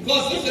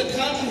 Because if the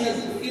country has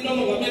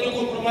inomongameli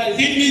compromise,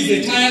 it means the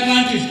entire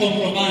country is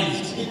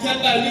compromised.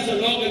 ithemba ilizwe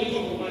lonke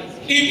licompromise.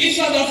 If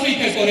South Africa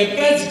has got a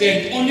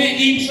president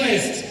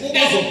one-interest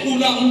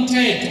ezophula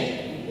umthetho,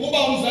 Uba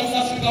uMzantsi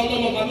Afrika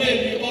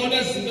unomongameli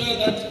onezinto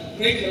that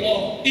break the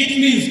law, it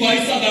means kwa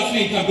South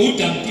Africa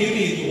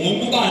ngudamtiriri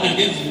wonke ubani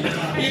angenza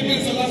umthetho. it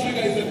means South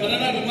Africa is a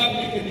banana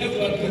republic and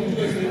everyone can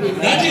do as they will.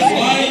 That is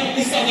why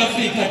South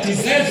Africa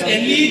deserves a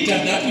leader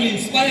that will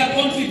inspire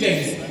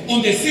confidence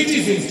on the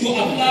citizens to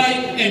apply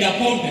and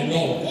uphold the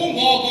law.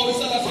 Kungoko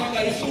iSouth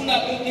Africa ifuna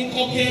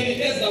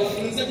inkokheli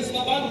ezawuqinisekisa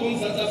uba abantu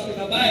boMzantsi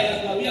Afrika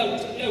bayayazi uba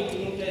uyawugcina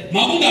umthetho.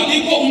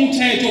 Makungabikho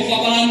umthetho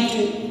kwabantu,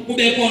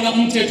 kube khona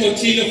umthetho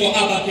othile for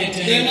There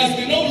abaphetheyo. must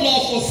be no law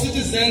for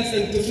citizens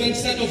and different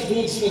set of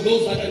rules for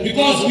those that are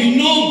Because we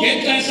know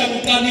ngexesha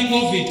kuqala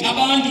i-COVID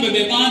abantu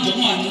bebebanjwa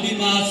kunganxibi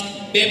imask,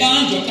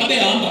 bebanjwa xa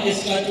behamba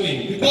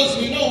esitratweni. Because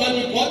we know when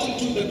we got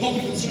into the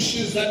COVID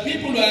restrictions that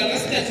people were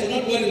arrested for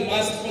not wearing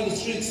masks on the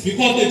streets.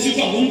 Because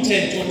bethithwa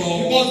ngumthetho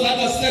lowo. Because that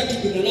was said to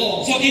be the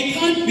law. So it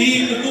can't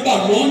be ukuba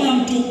lona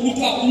mntu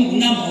kuthiwa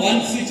ungu-number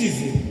one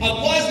citizen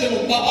Otherwise, the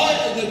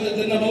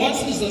number one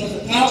citizen of the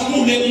country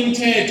aphule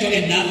umthetho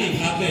and nothing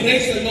happened.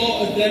 breaks the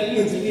law and then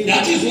wins the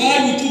That is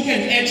why we took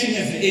an action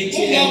as the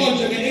Kungoko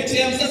ATM.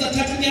 njenge-ATM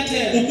sesathatha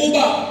inyathelo.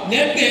 Ukuba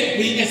let there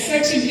be a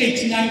Section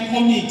 89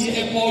 committee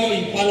ekhoyo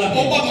in Parliament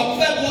Ukuba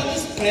makubekho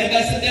isigqeba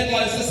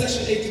esibekwayo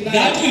sesection 89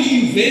 that will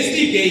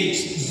investigate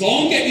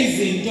zonke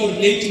izinto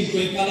relating to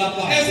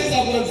ipalapala,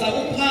 esizakwenza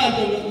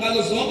uphando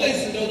ngazo zonke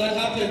izinto that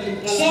happened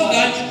in so Parliament.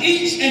 that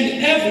each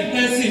and every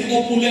person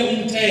ophule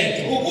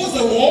umthetho Ukuze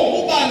wonke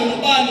ubani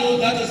nobani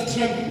that has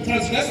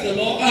transgressed the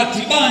law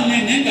adibane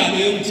nengalo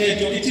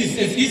yomthetho. It is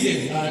as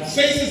easy as that.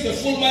 faces the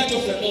full might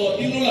of the law.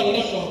 Ilula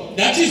ngolo hlobo.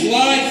 That is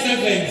why,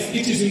 servants,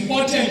 it is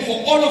important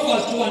for all of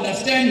us to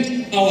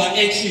understand our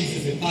actions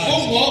as a party.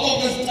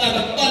 Kungoko ke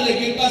sicala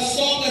kubalulekile uba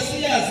sonke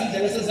siyazi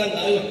indlela esenza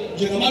ngayo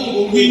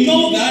njengamalungu We omlungu.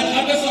 know that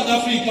after South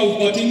Africa we've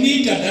got a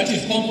media that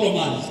is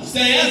compromised.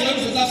 Siyayazi uba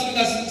eMzantsi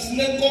Afrika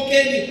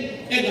sinenkokheli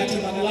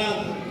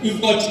engathembakalanga. We've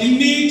got the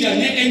media,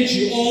 the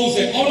NGOs,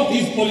 and all of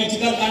these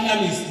political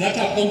analysts that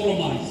are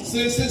compromised.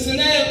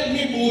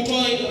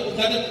 Sinemibutho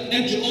that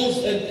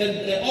NGOs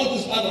and all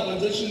these other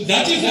organizations.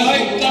 That is why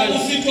xa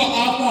kusithiwa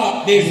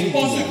apha there is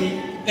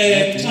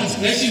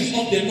transgressions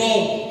of the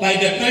law by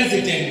the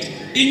president.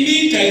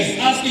 Imida is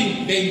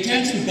asking the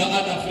intentions the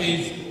other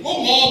phrase.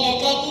 Kungoba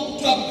xa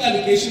kuthiwa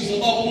allegations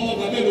zoba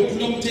umongameli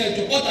lophula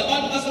umthetho kodwa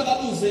abantu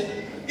basebabuze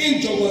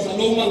injongo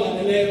zalo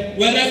umangaleleyo.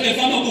 Whereas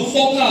befana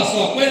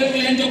kufocuswa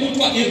kwele nto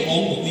kuthiwa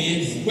irongo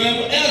kuyenziwa.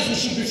 Whereas we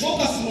should be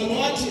focusing on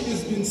what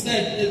is being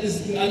said, is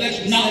being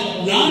alleged.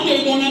 Now, laa nto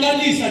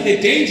ibonakalisa the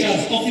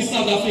dangers of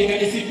iSouth Africa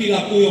esiphila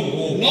kuyo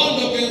ngoku. Loo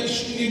nto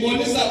ke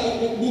ibonisa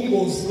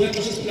ubungozi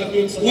bexesha esiphila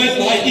kuyo.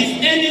 Whereby if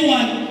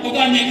anyone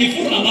okanye if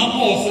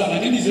uRamaphosa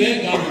kanti ndizwe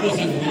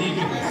ngaMaphosa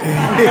ngoyike.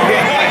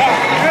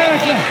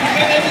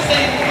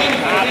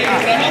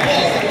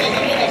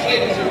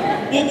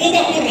 Ukuba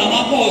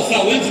uRamaphosa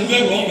wenza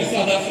into wrong in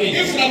South Africa.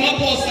 If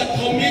Ramaphosa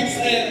commits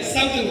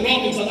something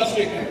wrong in South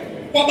Africa,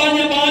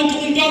 kwabanye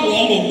abantu into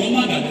wrong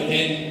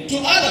ngomangaleleyo. to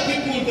other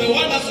people, the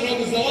one that's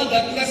wrong is the one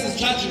that presses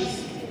charges.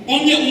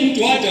 Omnye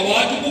umntu wade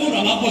wathi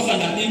uRamaphosa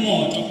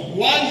nganimoto.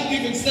 One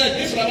even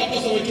said, if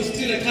Ramaphosa were to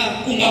steal a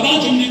car,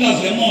 kungabantu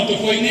umnikazi wemoto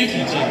for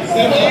negligence.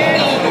 the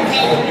owner of the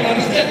car would be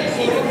arrested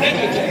for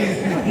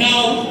negligence.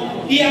 Now,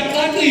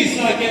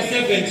 iyacacisa ke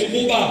servants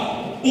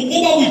ukuba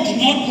we do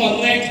not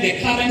correct the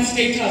current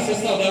status of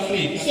South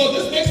Africa, So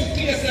this makes it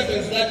clear,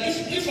 servants, that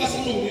if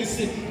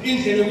asilungisi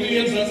indlela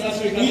kwi-South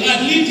Africa, we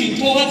are leading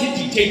towards a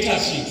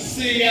dictatorship.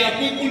 siya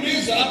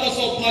kwilizwe apho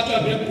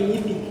sowuphathwa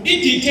ngebhudu.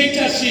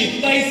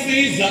 I-dictatorship xa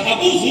isiza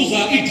akuzuza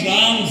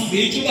ii-drums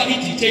zitsho uba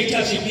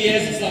i-dictatorship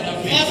iyeza South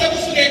Africa. Xa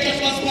sekufike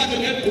ixesha basiphathe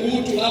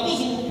ngebhudu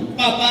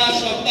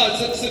akuzupapashwa kuba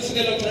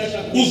sekufike lo xesha.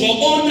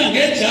 Uzobona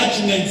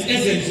ngee-judgments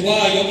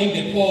ezenziwayo in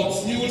the courts.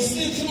 You will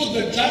see through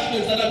the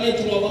judgments that are made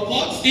through our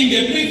courts. In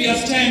the previous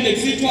time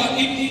bekusithiwa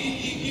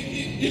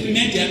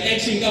i-remedial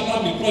action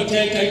ka-public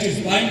protector it is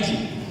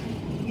binding.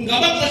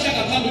 Ngamaxesha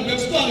ngaphambili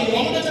bekusithiwa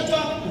yonke into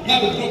ethethwa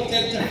public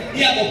protector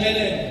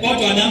iyabophelela.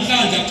 Kodwa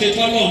namhlanje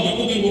akuthethwa loo nto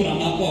kuba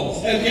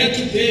inguRamaphosa. And yet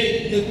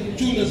today the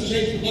tune has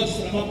changed because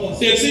it's Ramaphosa.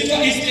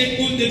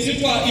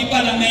 Bekusithiwa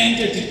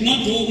ipalamente did not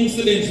do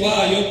umsebenzi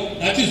wayo,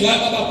 that is why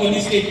kwabakhona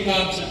i-state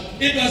capture.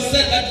 It was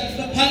said that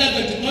the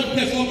parliament did not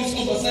perform its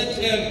oversight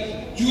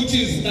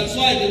duties. That's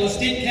why there was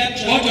state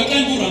capture. Kodwa xa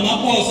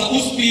inguRamaphosa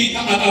uSpeaker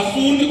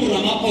akafuni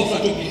uRamaphosa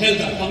to be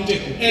held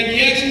accountable. And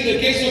yet in the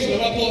case of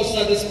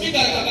Ramaphosa, the speaker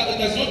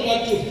does not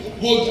want to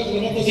hold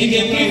Ramaphosa. In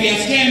the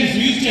previous times,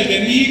 we used to have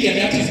a media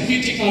that is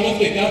critical of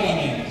the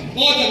government.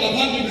 Kodwa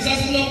ngaphambili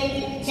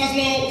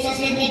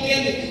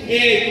sasinembokeli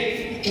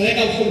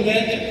gxeka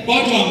urhulumente.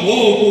 Kodwa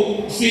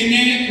ngoku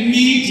sine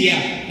media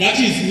that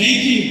is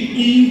making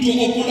umntu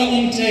ophula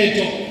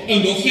umthetho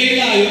and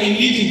ofeyilayo in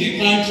leading the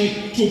country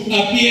to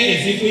appear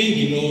as if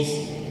uyingilosi.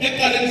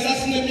 Ekuqaleni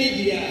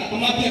sasinemedia,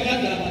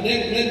 amaphephandaba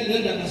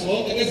neendaba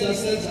zonke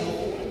ezasenza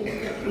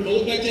lo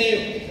ubetheyo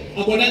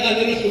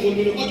abonakale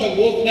elohlobomile kodwa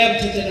ngoku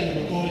bayamthethela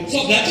nabakhoyo.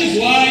 So that is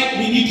why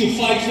we need to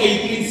fight for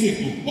a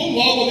principle.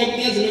 Kungoko ke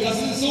kunyanzeleka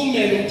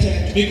siwumele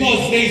umthetho.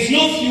 Because there is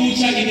no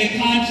future in a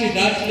country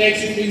that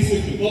lacks a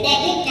principle. Ngoba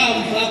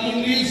ukamva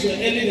kwilizwe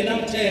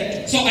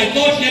elingenamthetho. So I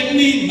thought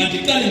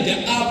mandiqale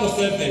nge-upper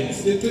servants.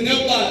 Ndicinge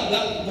ukuba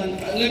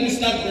let me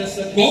start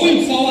there.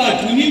 Going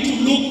forward, we need to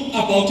look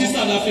about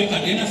South Africa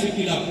lena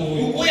siphila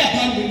kuyo. Ukuya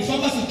phambili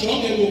fanele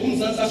sijonge ngoku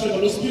uMzantsi Afrika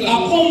lo siphila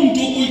kuyo. Akho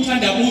mntu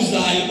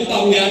uyithandabuzayo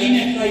ukuba we are in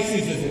a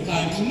crisis as a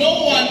country.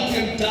 No one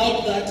can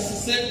doubt that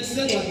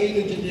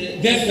sisengxakini today.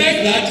 The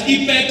fact that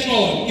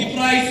i-petrol,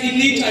 i-price,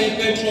 i-litre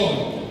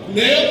i-petrol,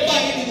 Leyo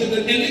kuba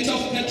the liter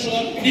of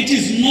petrol, it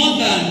is more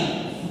than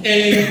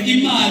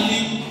imali,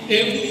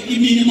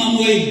 minimum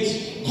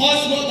wage.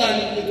 costs more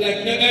than like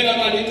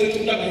everybody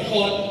thinking that I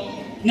heard.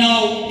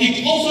 Now,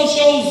 it also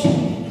shows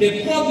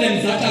the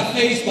problems that are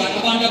faced by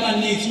abantu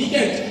abaninzi. Look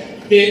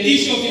at the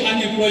issue of the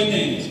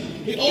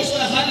unemployment. It also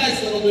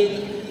highlights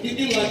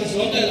ingxaki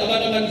zonke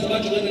abantu abaninzi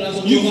abajongene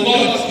nazo. You've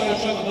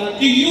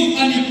got in youth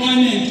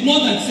unemployment, more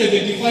than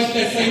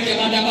 75%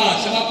 abantu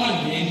abasha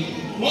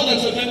baphangeli. More than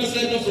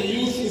 25% of the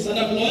youth is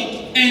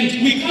unemployed.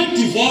 And we can't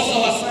divorce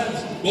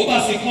ourselves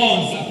ngoba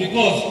sikhonza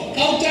because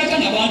xa uthetha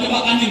ngabantu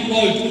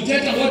aba-unemployed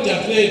uthetha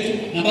ngoodadewethu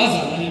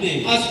nabazalwane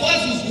bethu.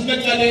 Asikwazi uzikhupha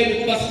ecaleni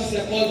kuba sithi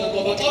siyakhonza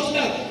ngoba xa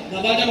uthetha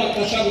ngabantu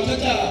abaqashanga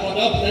uthetha about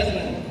our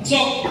brethren. So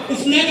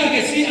kufuneka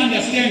ke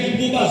si-understand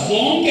ukuba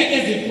zonke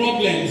ezi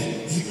problems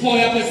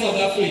zikhoyo apha eSouth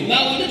Africa.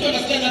 Now we need to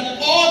understand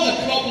that all the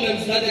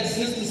problems that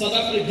exist in South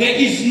Africa, There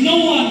is no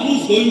one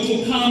who's going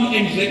to come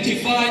and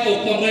rectify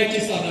or correct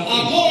South Africa.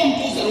 akho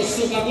mntu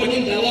uzawusuka kwenye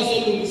indawo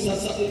azolungisa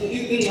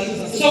ingxaki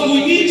zaseSouth So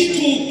we Africa. need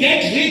to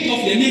get rid of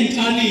the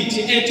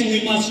mentality that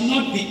we must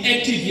not be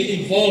actively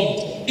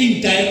involved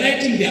in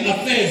directing the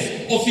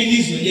affairs of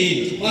ilizwe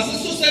lethu.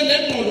 Masisuse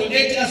nengqondo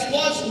ethi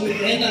asikwazi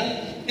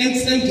ukungena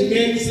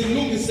endimeni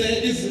silungise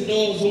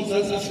izinto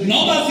zoMzantsi Afrika.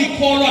 Noba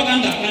sikholwa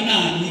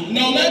kangakanani,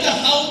 No matter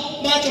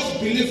how much of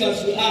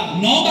believers we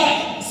are, noba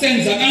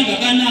senza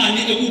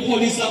kangakanani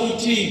ekupholisa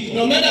uThixo,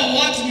 no matter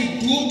what we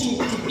do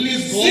to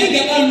please God,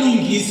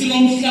 singekalungisi lo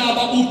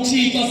mhlaba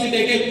uThixo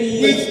asibeke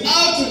kuwo,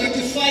 without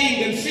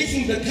rectifying and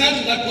fixing the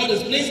country that God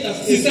has placed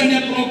us in,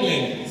 sisene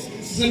problem.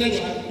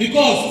 sisenengxaki.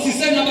 Because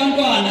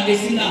sisenabantwana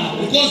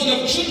esinabo. Because the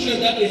children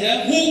that we have,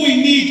 Who we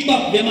need,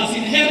 but they must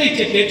inherit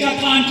a better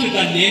country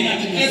than lena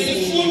thina sikuyo.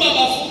 esifuna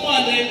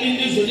bafumane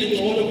ilizwe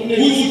elingcono We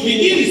would be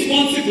kuneli.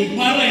 irresponsible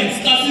parents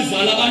xa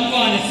sizala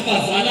abantwana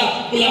sibazala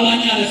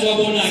kulamanyala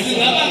siwabonayo.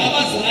 Singaba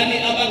ngabazali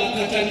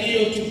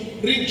abangakhathaliyo to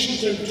bring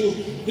children to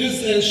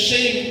this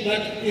shame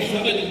that is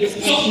happening in this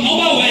So country.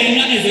 noba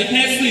wena as a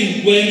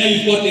person, when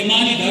you've got the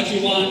money that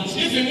you want,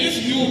 Even if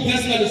you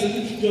personally as an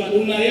individual,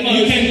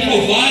 you can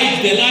provide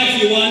the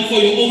life you want for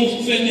your own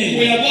family.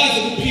 uyakwazi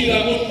ukuphila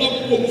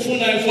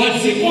okufunayo But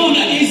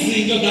zikhona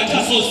izinto that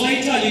are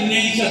societal in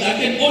nature that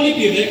can only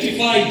be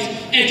rectified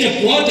at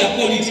a broader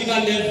political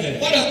level.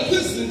 kodwa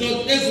kwizinto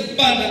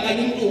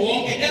ezibandakanya umuntu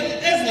wonke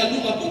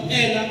ezingalunga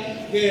kuphela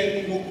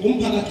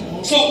ngumphakathi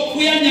wonke. So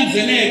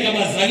kuyanyanzeleka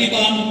bazali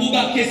bam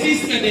ukuba ke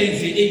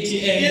sisebenze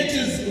ATM. It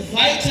is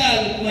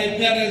vital, my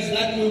parents,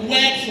 that we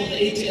work for the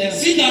ATM.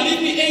 Singabi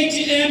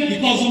kwi-ATM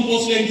because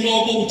umposi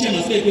wentloko uthe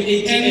masibe And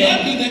kwi-ATM.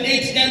 not in the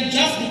ATM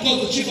just because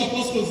the chief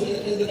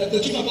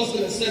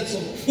apostle has said so.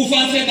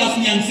 Kufanele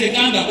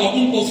basinyanyisekanga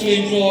kwakumposi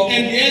wentloko.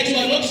 And yet you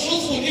are not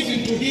truthful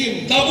even to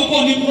him. Xa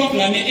kukhona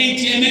iprogram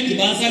ye-ATM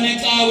edibanisa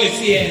necawe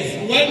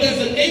siyeza. When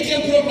there's an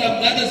ATM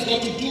program that has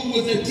got to do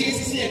with the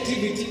TACC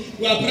activity,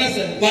 we are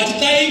present. But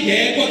xa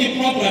ingekho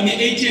iprogram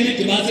ye-ATM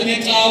edibanisa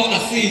necawe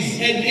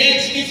asizi. And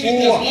yet if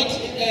it does not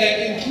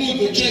include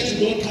the church,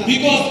 we don't come.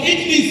 Because it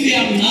means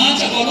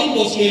siyamnqatsha kwalo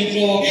mposi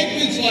wentloko. It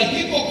means we are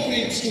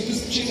hypocrites to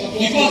this chief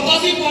Because apostle.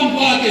 xa siphambi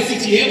kwakhe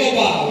sithi yebo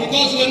bawo.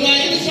 Because when we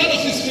are in front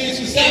of his face,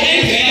 we Xa say,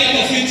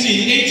 engekho sithi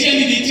i-ATM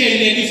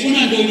ilithele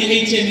ifuna ntoni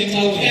i-ATM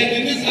ecaweni. and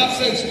in his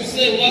absence, we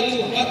say, what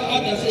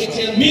does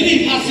ATM mean?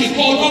 Meaning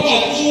asikholwa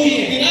kwakuye.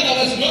 In other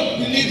words, we don't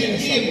believe in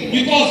him.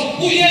 Because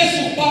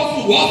uYesu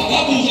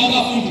wabuzwa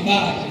abafundi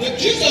bakhe But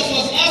Jesus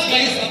was asked by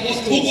his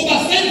apostles, ukuba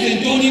senze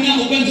ntoni na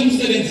ukwenza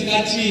umsebenzi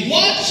kaThixo.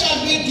 what shall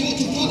we do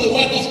to do the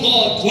work of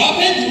God?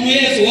 Waphendula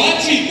uYesu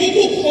wathi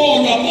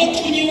ukukholwa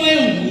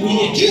kothunyiweyo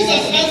nguye.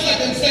 Jesus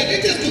answered and said,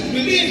 it is to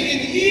believe in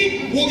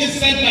him who is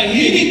sent by him.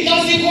 Meaning xa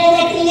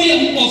sikholwa kuye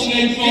umposi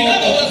In other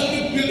wentloko, words,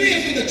 we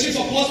believe in the chief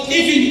apostle,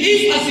 even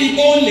if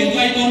asiyiboni le nto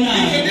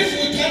ayibonayo, even if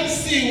we can't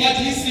see what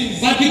he sees.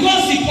 but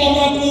because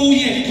sikholwa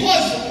kuye,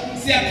 Because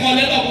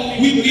siyakholelwa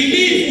kuye. we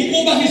believe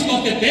ukuba he's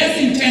got the best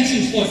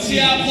intentions for us.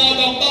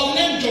 Siyakholwa ukuba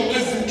uneenjongo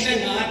ezintle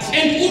ngathi.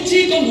 And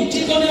uThixo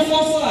nguThixo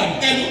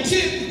ne-foresight. And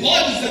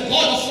God is the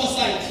God of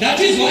foresight. That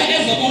is why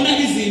ezobona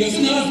izinto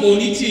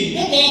singaziboni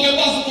thina. Kungoko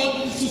ekwazi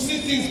to see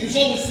things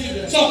before we see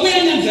them. So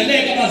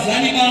kuyanyanzeleka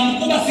bazali bam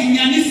ukuba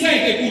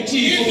sinyaniseke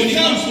kuThixo It when it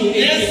comes becomes to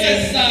ATM.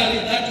 necessary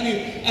that we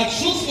are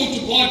truthful to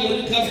God when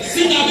it comes to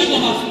Singabi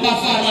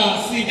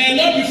bafarasi and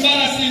not be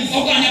Pharisees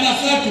okanye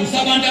abasadusi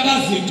abantu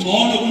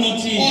abazingcono or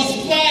kunoThixo.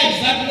 scribes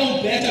that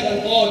know better than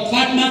God.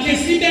 But makhe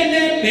sibe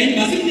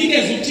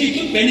masinikeze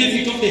uThixo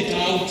i-benefit of the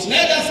doubt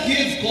Let us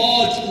give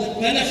God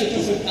the benefit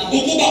of the doubt.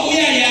 ukuba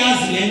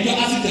uyayazi le nto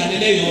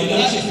asidalele yona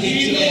That which is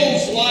He ATM.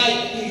 knows why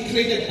He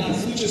created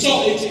us, which is So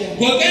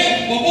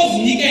ATM.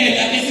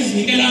 ngokozinikela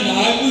esizinikela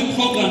ngayo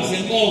kwii-programs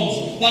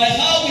zenkonzo, By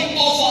how we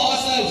offer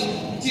ourselves to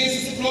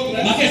TACC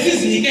program, makhe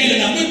sizinikele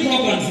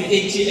nakwii-programs let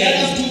us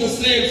ze-ATM. do the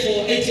same for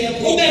ATM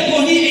Kube program.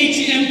 khona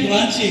ii-ATM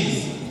branches.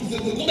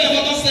 Kube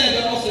kwamasebe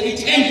of the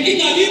ATM. And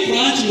ingabi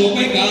branch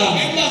ngokwegama,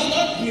 It must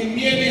not be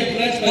merely a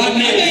branch, but but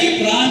nabe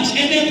i-branch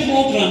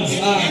ene-programs it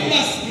zayo,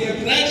 must be a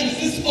branch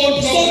with its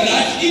own so program,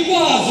 that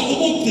ikwazi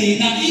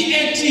ukugcina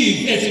i-active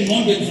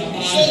ezingqondweni so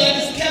zabantu. that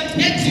it's kept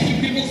active in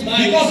people's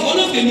minds. Because one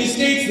of the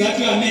mistakes that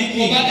we are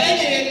making Ngoba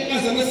enye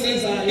impazamo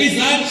esiyenzayo, is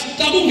that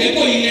xa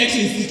kungekho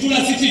elections sithula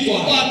sithi kwa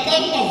uba xa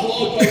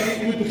kungavotwa,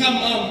 we become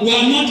we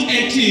are not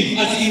active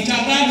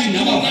asi-interacti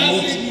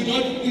nabavoti. we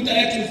don't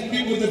interact with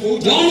people, with the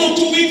voters. 1 or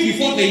 2 weeks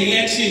before the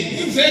election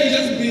Imveli nje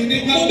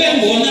zimbini kube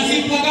ngona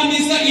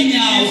siphakamisa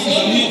iinyawo It's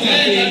only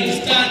then that we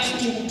sizamyokaeni. start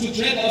to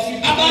drag our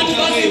feet. Abantu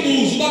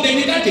basibuza uba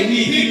benikade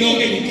niphi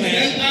lonke People lixesha.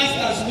 then ask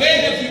us,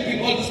 where have you been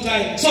all this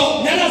time? So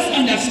let us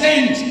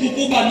understand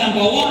ukuba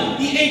number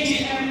 1,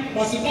 i-ATM,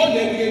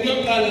 Masibondele ke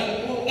yokuqala,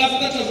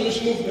 Africa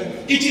Transformation Movement.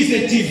 it is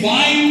a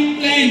divine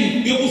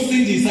plan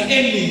yokusindisa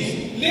elizwe.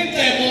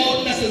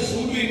 Licebo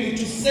lasezulwini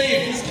to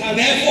save this country.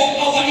 Therefore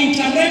our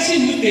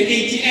interaction with the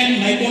ATM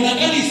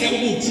mayibonakalise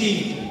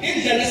ukuthini.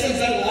 Indlela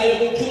esenza ngayo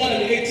ukuxhumana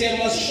ne-ATM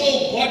must show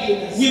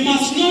godliness. We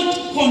must not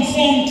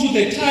conform to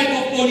the type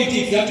of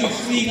politics that we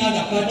see in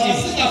other parties.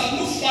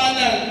 Masingafuni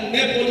ufana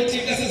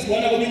nepolitiki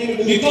esizibona kweminye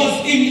imibutho. Because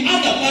in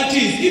other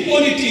parties,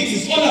 politics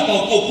is all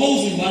about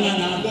opposing one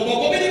another. Ngoba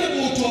kweminye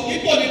imibutho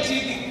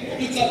ipolitiki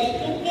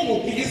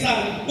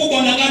ungophikisana.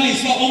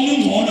 Ubonakaliswa omnye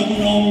ungcono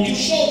kunomnye. To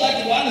show that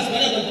one is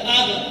better than the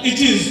other. It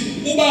is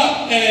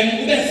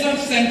ube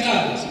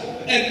self-centered.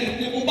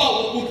 And uba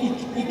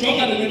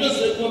ujongane nento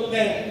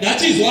ezikuphela.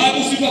 That is why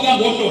kusithiwa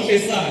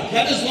bangohlohlesayo.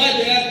 That is why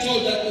they are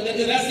told that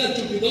they are said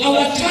to be those.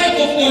 Our type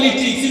of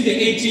politics in the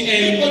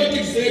ATM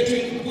Politics zethu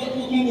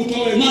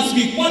umbutho wethu must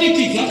be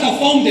politics that are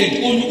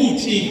founded on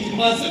uThixo.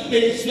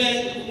 masibhekiswe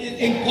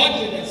in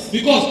godliness.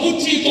 Because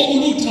uThixo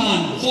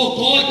uluthando. For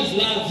God is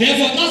love.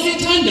 Therefore xa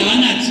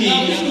sithandana Now, if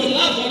thina, you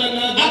love one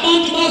another, ngamandla.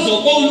 abantu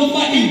bazobona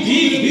ukuba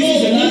indeed this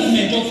is a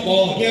movement of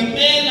God.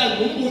 Ngempela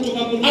ngumbutho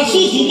kaNkulunkulu.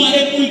 Asuzuma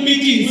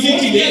epulpitini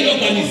sithi le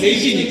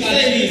organization This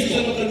ikaThixo, is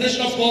an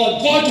organization of God.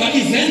 kodwa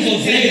izenzo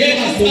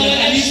zethu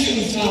azibonakalisi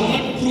uthando.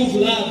 Not prove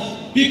love.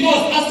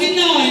 Because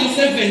asinayo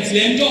servants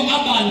lento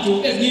abantu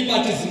ezinye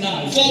parties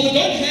zinayo. For we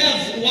don't have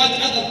what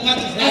other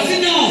parties have.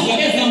 Asinazo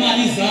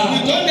ezamali We zabo.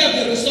 don't have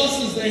the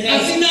resources they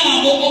have.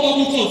 Asinabo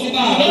obabutsotsi We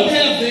babo. don't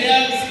have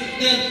their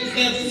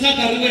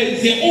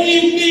ways. The only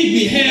thing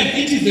we have,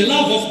 it is the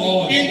love of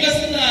God. Into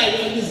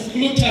esinayo is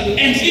gluten.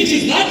 And it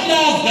is that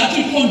love that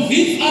will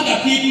convince other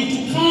people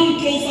to come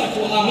closer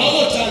to us.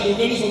 Lolo thando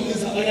ke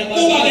luzobiza abanye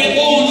abantu. Kuba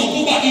bebona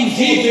ukuba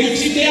indeed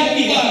uthixo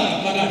uyaphila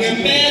phakathi kwethu.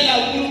 Ngempela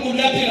uNkulunkulu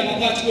uyaphila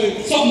ngaphakathi kwethu.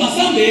 So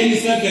masambeni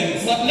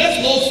servants. But let's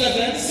go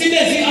servants. Sibe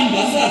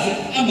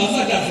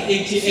ambassadors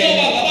ATM.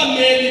 Soba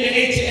ngabameli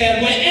be-ATM.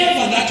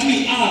 Wherever that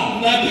we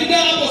are, Naphinda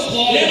apho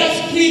let sikhona.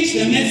 us preach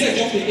the message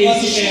of the ATM.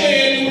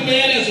 Masishiyeni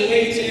umyalezo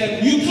we-ATM.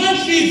 You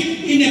can't live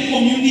in a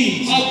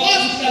community.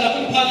 Awukwazi ukuhlala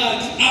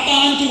kumphakathi.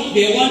 Abantu,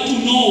 they want to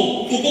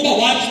know ukuba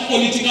what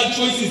political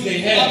choices they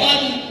have.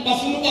 Abantu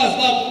bafuna ukwazi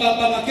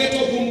bangakhetha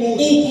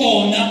kumbuso.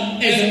 Ukhona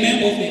as a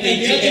member of the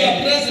And yet you are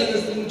ATM. present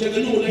as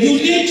njengelungu You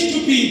le-ATM. need to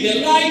be the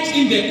light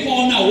in the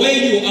corner where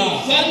you are.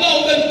 Fanele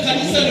ube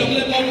mkhanyiselo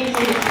kule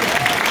kaNkulunkulu.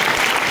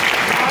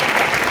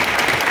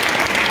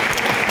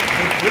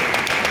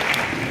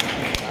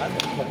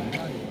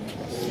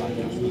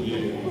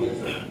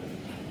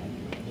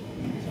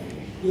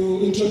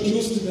 You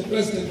introduced the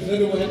president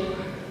very well.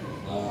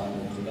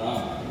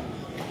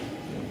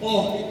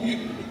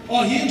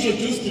 He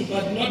introduced you,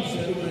 but not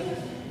very well.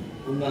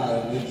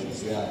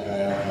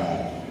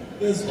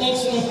 There's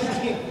also,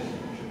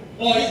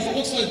 it's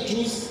also a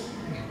juice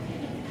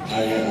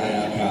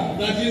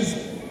that is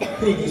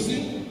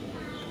producing.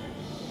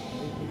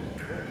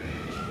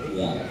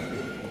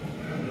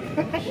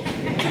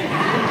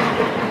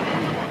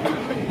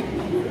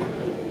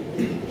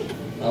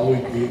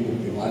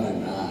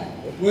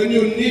 When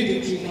you need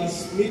it, you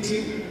must meet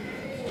him.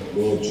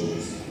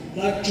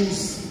 That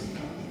juice.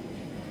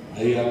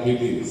 No,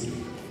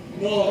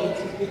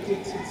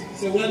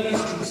 it's a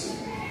wellness juice.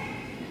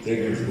 Take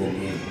it from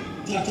me.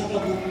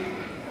 Tatakabu.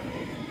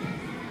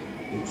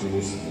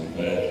 Juice, not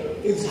bad.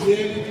 It's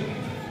really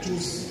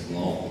juice.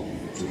 No,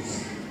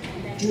 juice.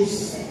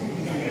 Juice.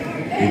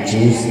 The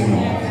juice in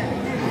all.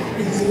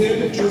 It's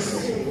really juice.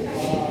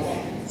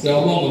 So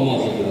I'm not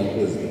going to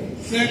president.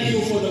 Thank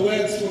you for the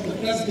words from the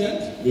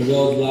president.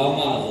 Because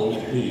Lama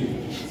is people.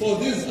 For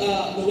these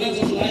are the words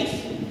of life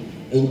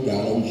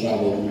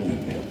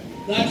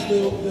that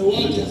the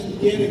world has been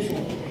yearning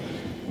for.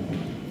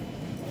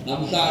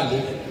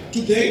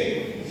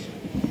 Today,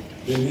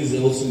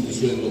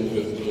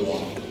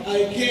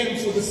 I came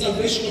for the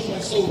salvation of my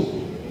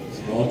soul.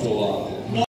 Not